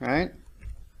here, right?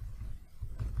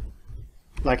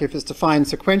 Like if it's defined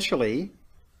sequentially,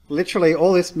 literally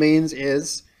all this means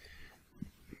is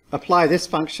apply this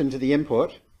function to the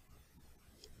input,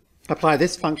 apply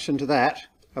this function to that,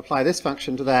 apply this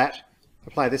function to that,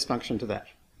 apply this function to that.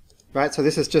 Right? So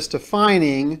this is just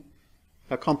defining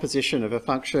a composition of a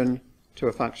function to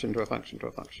a function to a function to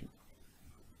a function.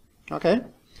 Okay?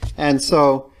 And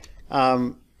so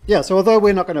yeah, so although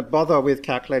we're not going to bother with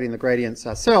calculating the gradients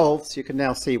ourselves, you can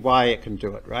now see why it can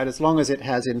do it, right? As long as it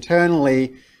has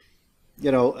internally,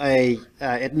 you know,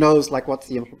 it knows like what's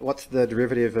the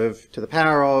derivative of to the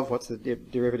power of, what's the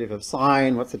derivative of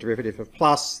sine, what's the derivative of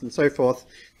plus, and so forth,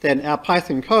 then our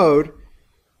Python code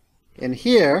in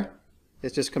here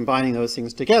is just combining those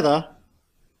things together.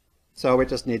 So it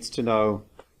just needs to know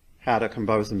how to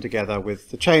compose them together with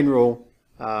the chain rule,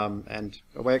 and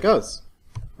away it goes.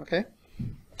 Okay?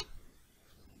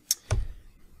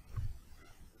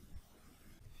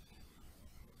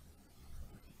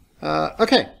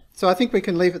 Okay, so I think we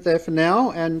can leave it there for now,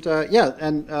 and yeah,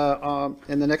 and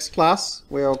in the next class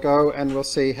we'll go and we'll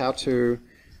see how to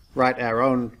write our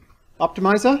own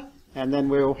optimizer, and then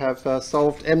we'll have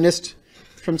solved MNIST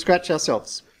from scratch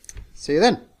ourselves. See you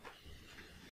then.